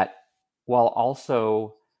do that while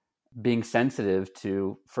also being sensitive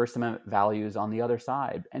to First Amendment values on the other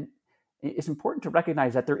side. And it's important to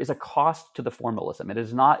recognize that there is a cost to the formalism. It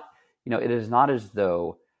is not as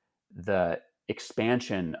though the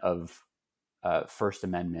expansion of First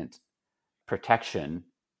Amendment protection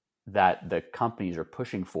that the companies are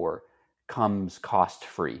pushing for comes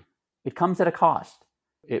cost-free. It comes at a cost.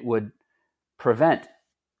 It would prevent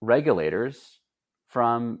regulators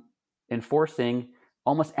from enforcing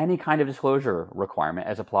almost any kind of disclosure requirement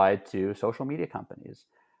as applied to social media companies.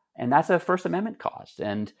 And that's a First Amendment cost.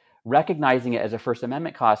 And recognizing it as a First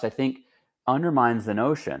Amendment cost, I think, undermines the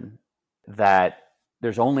notion that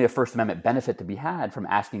there's only a First Amendment benefit to be had from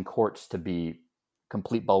asking courts to be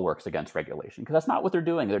complete bulwarks against regulation. Because that's not what they're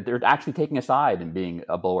doing. They're actually taking a side and being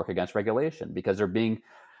a bulwark against regulation because they're being,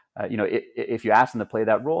 if you ask them to play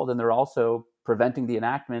that role, then they're also preventing the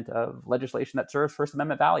enactment of legislation that serves First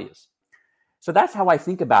Amendment values. So that's how I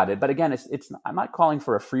think about it. But again, I'm not calling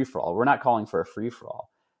for a free-for-all. We're not calling for a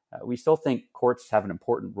free-for-all. We still think courts have an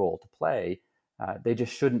important role to play. They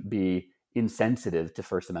just shouldn't be insensitive to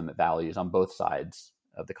First Amendment values on both sides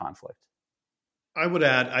of the conflict. I would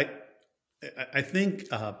add, I think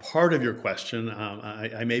part of your question,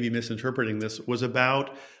 I may be misinterpreting this, was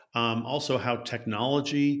about also how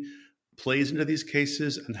technology plays into these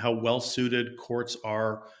cases and how well-suited courts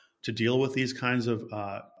are to deal with these kinds of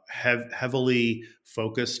heavily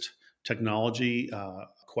focused technology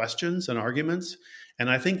questions and arguments. And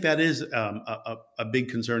I think that is a big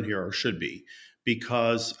concern here, or should be,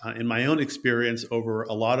 because in my own experience over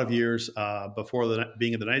a lot of years before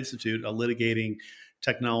being at the Knight Institute, litigating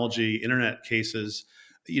technology, internet cases,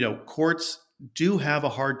 courts do have a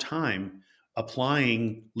hard time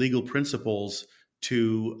applying legal principles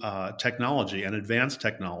to technology and advanced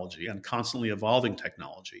technology and constantly evolving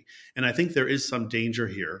technology. And I think there is some danger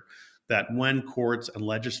here that when courts and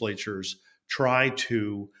legislatures try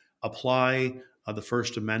to apply the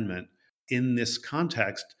First Amendment in this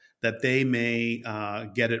context, that they may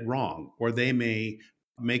get it wrong, or they may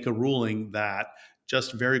make a ruling that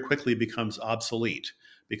just very quickly becomes obsolete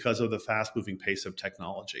because of the fast-moving pace of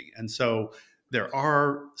technology. And so there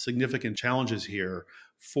are significant challenges here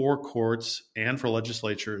for courts and for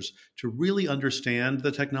legislatures to really understand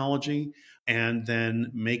the technology and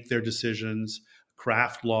then make their decisions,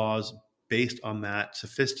 craft laws based on that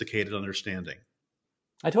sophisticated understanding.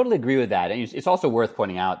 I totally agree with that. And it's also worth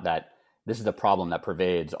pointing out that this is a problem that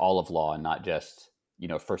pervades all of law and not just,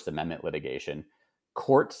 First Amendment litigation.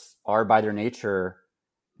 Courts are by their nature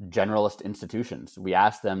generalist institutions. We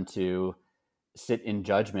ask them to sit in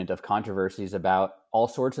judgment of controversies about all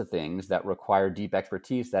sorts of things that require deep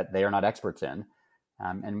expertise that they are not experts in.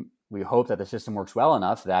 And we hope that the system works well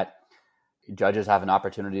enough that judges have an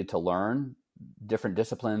opportunity to learn different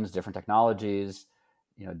disciplines, different technologies,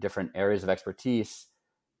 different areas of expertise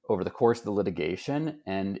over the course of the litigation.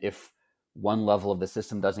 And if one level of the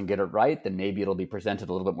system doesn't get it right, then maybe it'll be presented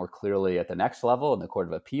a little bit more clearly at the next level in the Court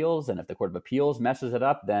of Appeals. And if the Court of Appeals messes it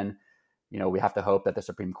up, then we have to hope that the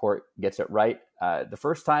Supreme Court gets it right the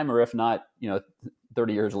first time, or if not,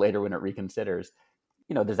 30 years later when it reconsiders.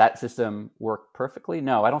 Does that system work perfectly?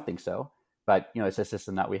 No, I don't think so. But, it's a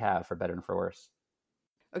system that we have, for better and for worse.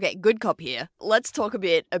 Okay, good cop here. Let's talk a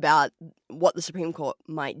bit about what the Supreme Court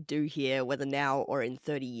might do here, whether now or in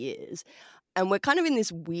 30 years. And we're kind of in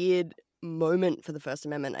this weird moment for the First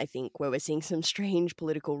Amendment, I think, where we're seeing some strange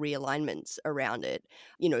political realignments around it.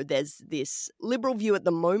 There's this liberal view at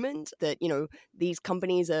the moment that, these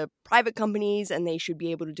companies are private companies and they should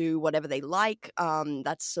be able to do whatever they like.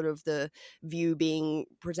 That's sort of the view being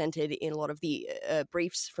presented in a lot of the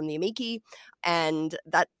briefs from the amici. And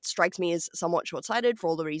that strikes me as somewhat short-sighted for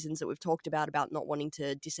all the reasons that we've talked about not wanting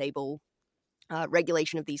to disable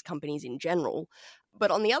regulation of these companies in general. But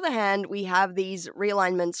on the other hand, we have these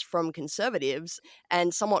realignments from conservatives,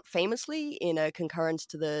 and somewhat famously, in a concurrence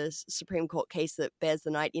to the Supreme Court case that bears the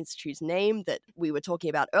Knight Institute's name that we were talking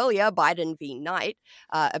about earlier, Biden v. Knight,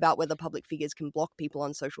 about whether public figures can block people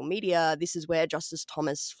on social media, this is where Justice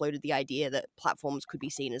Thomas floated the idea that platforms could be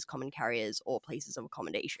seen as common carriers or places of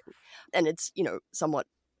accommodation. And it's, somewhat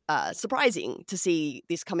surprising to see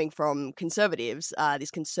this coming from conservatives,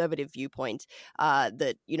 this conservative viewpoint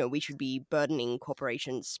that, we should be burdening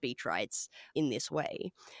corporations' speech rights in this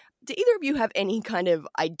way. Do either of you have any kind of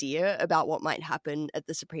idea about what might happen at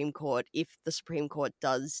the Supreme Court if the Supreme Court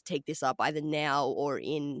does take this up either now or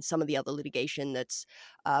in some of the other litigation that's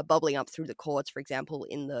bubbling up through the courts, for example,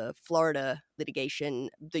 in the Florida litigation,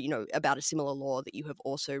 about a similar law that you have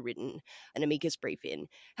also written an amicus brief in?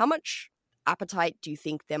 How much appetite do you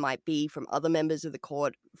think there might be from other members of the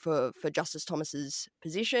court for Justice Thomas's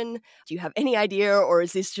position? Do you have any idea, or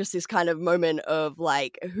is this just this kind of moment of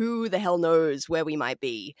like, who the hell knows where we might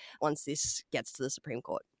be once this gets to the Supreme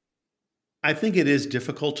Court? I think it is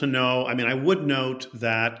difficult to know. I mean, I would note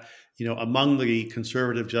that, among the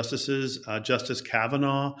conservative justices, Justice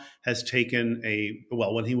Kavanaugh has taken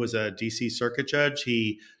when he was a DC Circuit judge,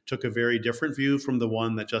 he took a very different view from the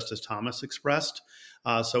one that Justice Thomas expressed.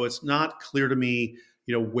 So it's not clear to me,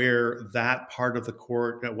 where that part of the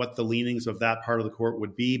court, what the leanings of that part of the court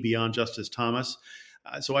would be beyond Justice Thomas.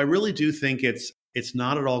 So I really do think it's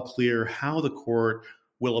not at all clear how the court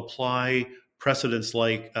will apply precedents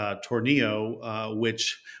like Tornillo,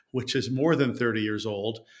 which is more than 30 years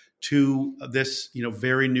old, to this,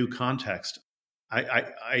 very new context.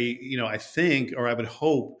 I think, or I would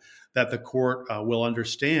hope, that the court will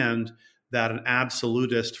understand that an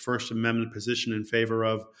absolutist First Amendment position in favor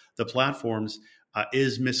of the platforms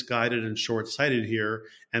is misguided and short-sighted here,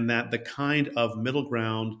 and that the kind of middle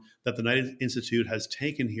ground that the Knight Institute has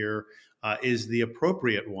taken here is the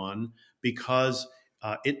appropriate one, because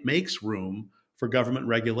it makes room for government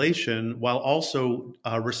regulation while also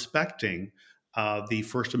respecting the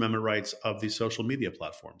First Amendment rights of the social media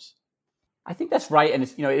platforms. I think that's right, and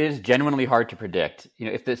it is genuinely hard to predict.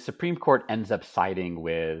 If the Supreme Court ends up siding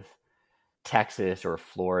with Texas or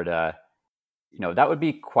Florida, that would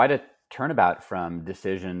be quite a turnabout from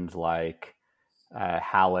decisions like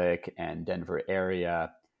Halleck and Denver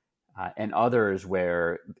area and others,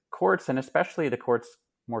 where courts, and especially the court's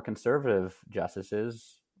more conservative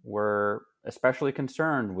justices, were especially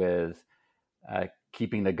concerned with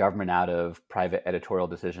keeping the government out of private editorial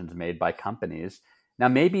decisions made by companies. Now,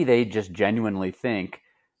 maybe they just genuinely think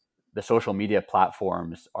the social media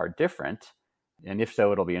platforms are different. And if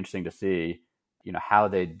so, it'll be interesting to see, how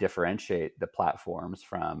they differentiate the platforms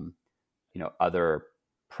from, other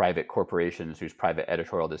private corporations whose private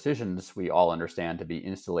editorial decisions we all understand to be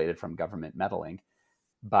insulated from government meddling.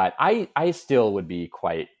 But I still would be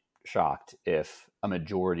quite shocked if a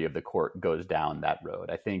majority of the court goes down that road.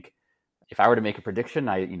 I think if I were to make a prediction,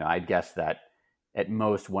 I'd guess that at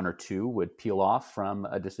most one or two would peel off from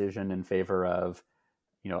a decision in favor of,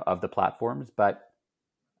 of the platforms. But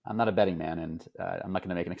I'm not a betting man, and I'm not going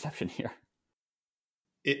to make an exception here.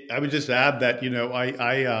 I would just add that,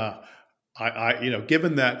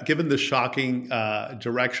 given the shocking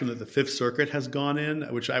direction that the Fifth Circuit has gone in,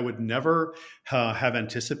 which I would never have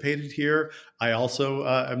anticipated here, I also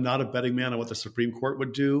am not a betting man on what the Supreme Court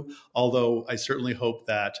would do. Although I certainly hope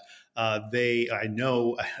that I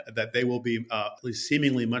know that they will be at least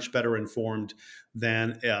seemingly much better informed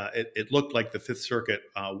than it looked like the Fifth Circuit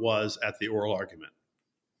was at the oral argument.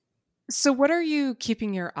 So what are you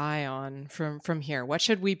keeping your eye on from here? What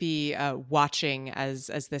should we be watching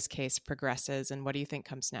as this case progresses, and what do you think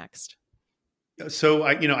comes next? So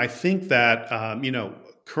I think that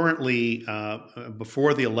currently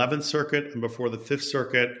before the 11th Circuit and before the Fifth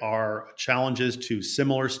Circuit are challenges to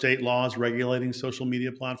similar state laws regulating social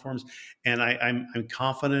media platforms, and I'm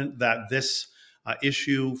confident that this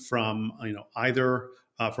issue from either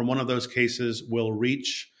from one of those cases will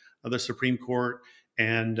reach the Supreme Court.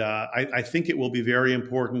 And I think it will be very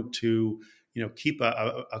important to, keep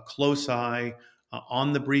a close eye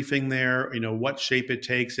on the briefing there. What shape it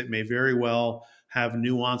takes. It may very well have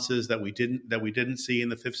nuances that we didn't see in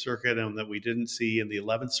the Fifth Circuit and that we didn't see in the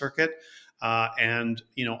 11th Circuit. And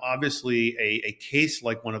obviously, a case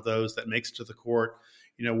like one of those that makes it to the court,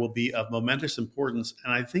 will be of momentous importance.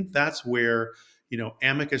 And I think that's where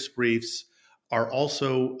amicus briefs are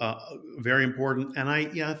also very important. And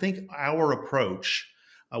I think our approach,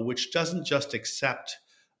 which doesn't just accept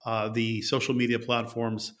the social media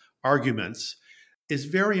platforms' arguments, is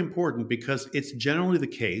very important, because it's generally the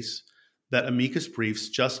case that amicus briefs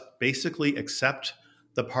just basically accept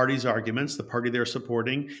the party's arguments, the party they're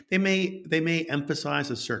supporting. They may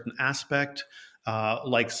emphasize a certain aspect,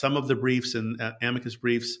 like some of the briefs and amicus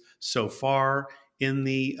briefs so far in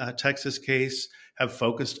the Texas case have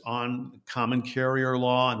focused on common carrier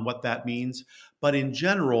law and what that means. But in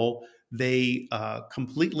general, they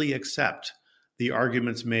completely accept the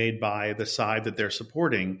arguments made by the side that they're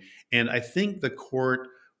supporting. And I think the court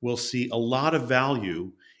will see a lot of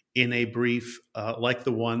value in a brief like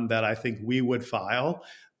the one that I think we would file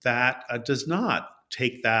that does not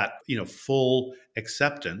take that full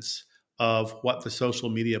acceptance of what the social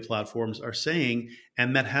media platforms are saying,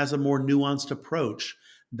 and that has a more nuanced approach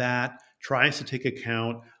that tries to take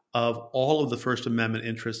account of all of the First Amendment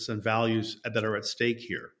interests and values that are at stake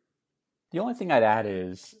here. The only thing I'd add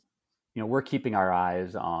is, we're keeping our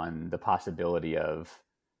eyes on the possibility of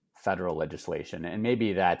federal legislation, and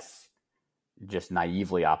maybe that's just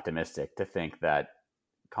naively optimistic to think that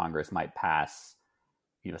Congress might pass,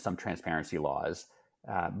 some transparency laws.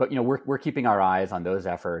 But we're keeping our eyes on those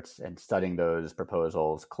efforts and studying those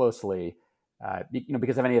proposals closely.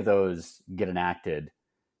 Because if any of those get enacted,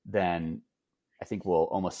 then I think we'll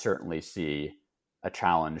almost certainly see a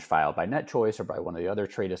challenge filed by NetChoice or by one of the other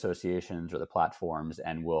trade associations or the platforms,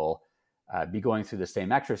 and we'll be going through the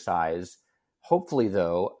same exercise. Hopefully,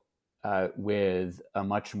 though, with a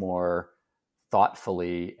much more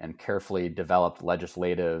thoughtfully and carefully developed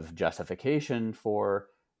legislative justification for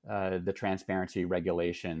the transparency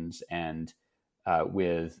regulations, and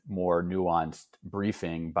with more nuanced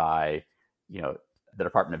briefing by, the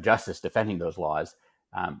Department of Justice defending those laws.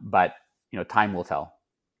 But time will tell.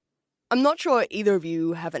 I'm not sure either of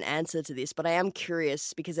you have an answer to this, but I am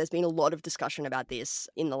curious because there's been a lot of discussion about this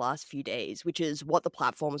in the last few days, which is what the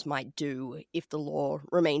platforms might do if the law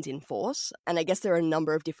remains in force. And I guess there are a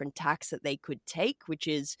number of different tacks that they could take, which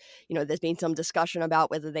is, there's been some discussion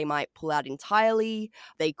about whether they might pull out entirely.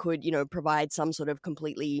 They could, provide some sort of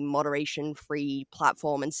completely moderation-free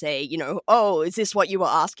platform and say, oh, is this what you were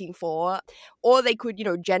asking for? Or they could,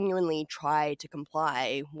 genuinely try to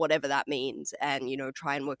comply, whatever that means, and,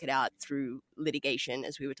 try and work it out through litigation,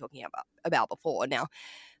 as we were talking about before. Now,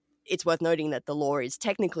 it's worth noting that the law is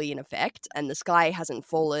technically in effect and the sky hasn't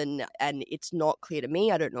fallen, and it's not clear to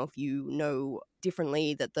me, I don't know if you know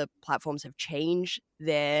differently, that the platforms have changed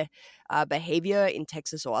their behavior in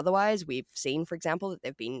Texas or otherwise. We've seen, for example, that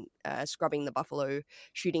they've been scrubbing the Buffalo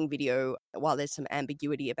shooting video while there's some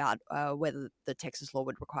ambiguity about whether the Texas law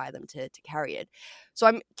would require them to carry it. So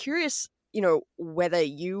I'm curious, whether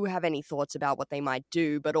you have any thoughts about what they might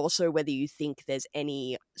do, but also whether you think there's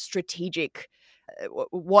any strategic,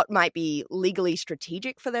 what might be legally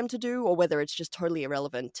strategic for them to do, or whether it's just totally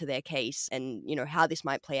irrelevant to their case and, how this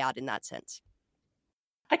might play out in that sense.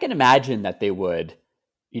 I can imagine that they would,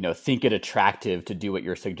 think it attractive to do what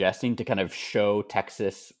you're suggesting, to kind of show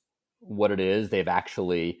Texas what it is they've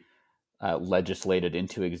actually legislated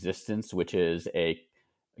into existence, which is a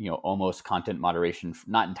almost content moderation,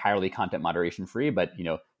 not entirely content moderation free, but,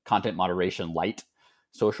 content moderation light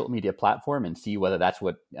social media platform, and see whether that's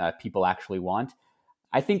what people actually want.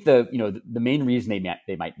 I think the main reason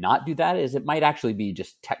they might not do that is it might actually be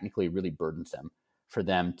just technically really burdensome for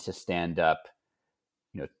them to stand up,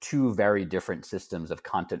 two very different systems of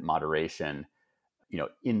content moderation,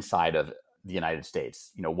 inside of the United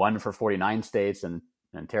States, one for 49 states and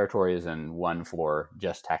territories and one for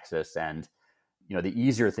just Texas. And the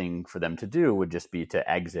easier thing for them to do would just be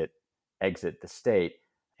to exit the state.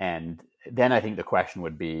 And then I think the question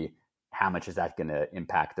would be, how much is that going to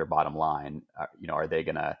impact their bottom line? Are they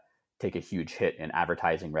going to take a huge hit in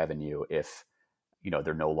advertising revenue if,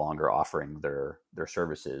 they're no longer offering their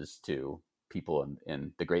services to people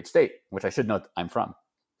in the great state, which I should note I'm from?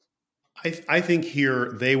 I think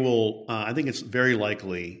here they will, I think it's very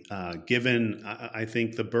likely, given, I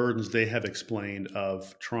think, the burdens they have explained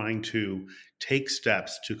of trying to take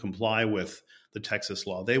steps to comply with the Texas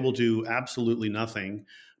law, they will do absolutely nothing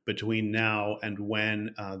between now and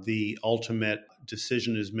when the ultimate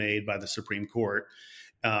decision is made by the Supreme Court.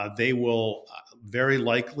 They will very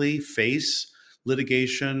likely face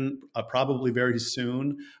litigation probably very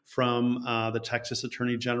soon from the Texas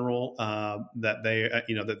Attorney General that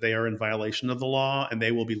they are in violation of the law, and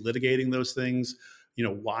they will be litigating those things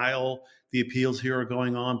while the appeals here are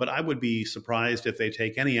going on. But I would be surprised if they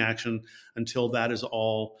take any action until that is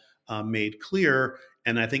all made clear.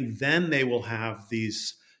 And I think then they will have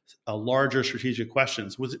these larger strategic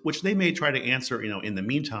questions, which they may try to answer, in the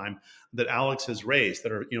meantime, that Alex has raised,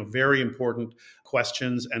 that are, very important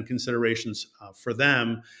questions and considerations for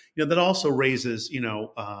them. That also raises,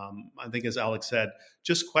 I think, as Alex said,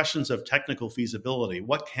 just questions of technical feasibility.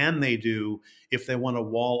 What can they do if they want to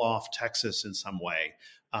wall off Texas in some way?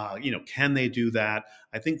 Can they do that?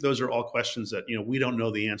 I think those are all questions that, we don't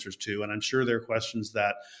know the answers to. And I'm sure they're questions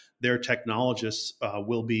that their technologists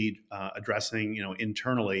will be addressing,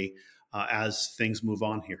 internally as things move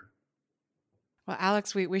on here. Well,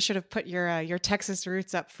 Alex, we should have put your Texas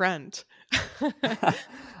roots up front.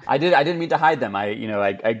 I didn't mean to hide them.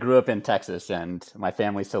 I grew up in Texas, and my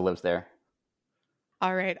family still lives there.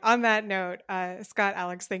 All right. On that note, Scott,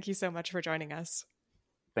 Alex, thank you so much for joining us.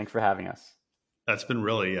 Thanks for having us. That's been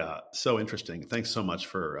really so interesting. Thanks so much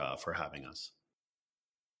for having us.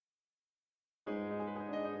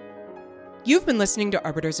 You've been listening to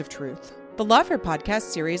Arbiters of Truth, the Lawfare podcast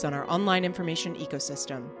series on our online information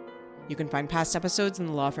ecosystem. You can find past episodes in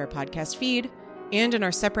the Lawfare podcast feed and in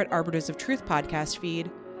our separate Arbiters of Truth podcast feed,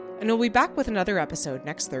 and we'll be back with another episode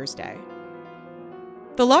next Thursday.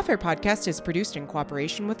 The Lawfare podcast is produced in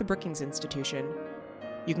cooperation with the Brookings Institution.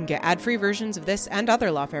 You can get ad-free versions of this and other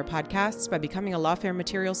Lawfare podcasts by becoming a Lawfare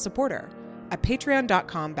Materials supporter at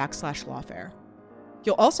patreon.com/lawfare.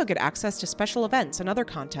 You'll also get access to special events and other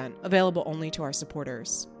content available only to our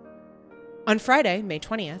supporters. On Friday, May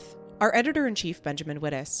 20th, our editor-in-chief, Benjamin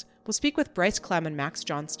Wittes, will speak with Bryce Clem and Max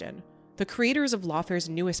Johnston, the creators of Lawfare's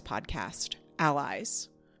newest podcast, Allies.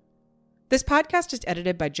 This podcast is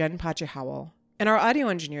edited by Jen Pacha-Howell, and our audio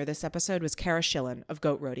engineer this episode was Kara Schillen of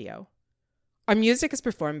Goat Rodeo. Our music is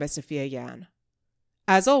performed by Sophia Yan.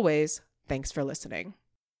 As always, thanks for listening.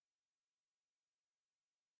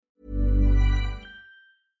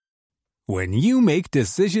 When you make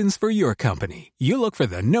decisions for your company, you look for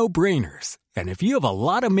the no-brainers. And if you have a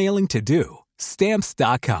lot of mailing to do,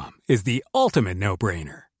 Stamps.com is the ultimate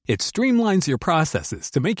no-brainer. It streamlines your processes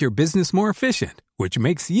to make your business more efficient, which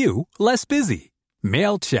makes you less busy.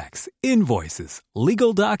 Mail checks, invoices,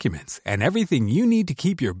 legal documents, and everything you need to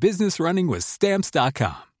keep your business running with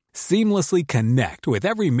Stamps.com. Seamlessly connect with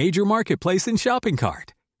every major marketplace and shopping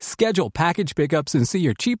cart. Schedule package pickups and see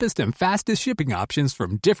your cheapest and fastest shipping options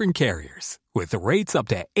from different carriers, with rates up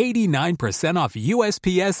to 89% off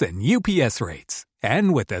USPS and UPS rates.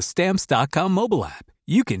 And with the Stamps.com mobile app,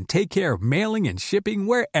 you can take care of mailing and shipping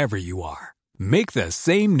wherever you are. Make the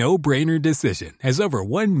same no-brainer decision as over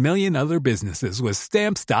 1 million other businesses with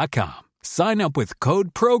Stamps.com. Sign up with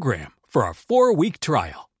code PROGRAM for a 4-week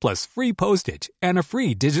trial, plus free postage and a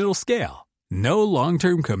free digital scale. No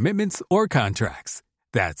long-term commitments or contracts.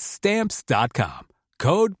 That's Stamps.com.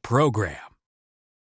 Code PROGRAM.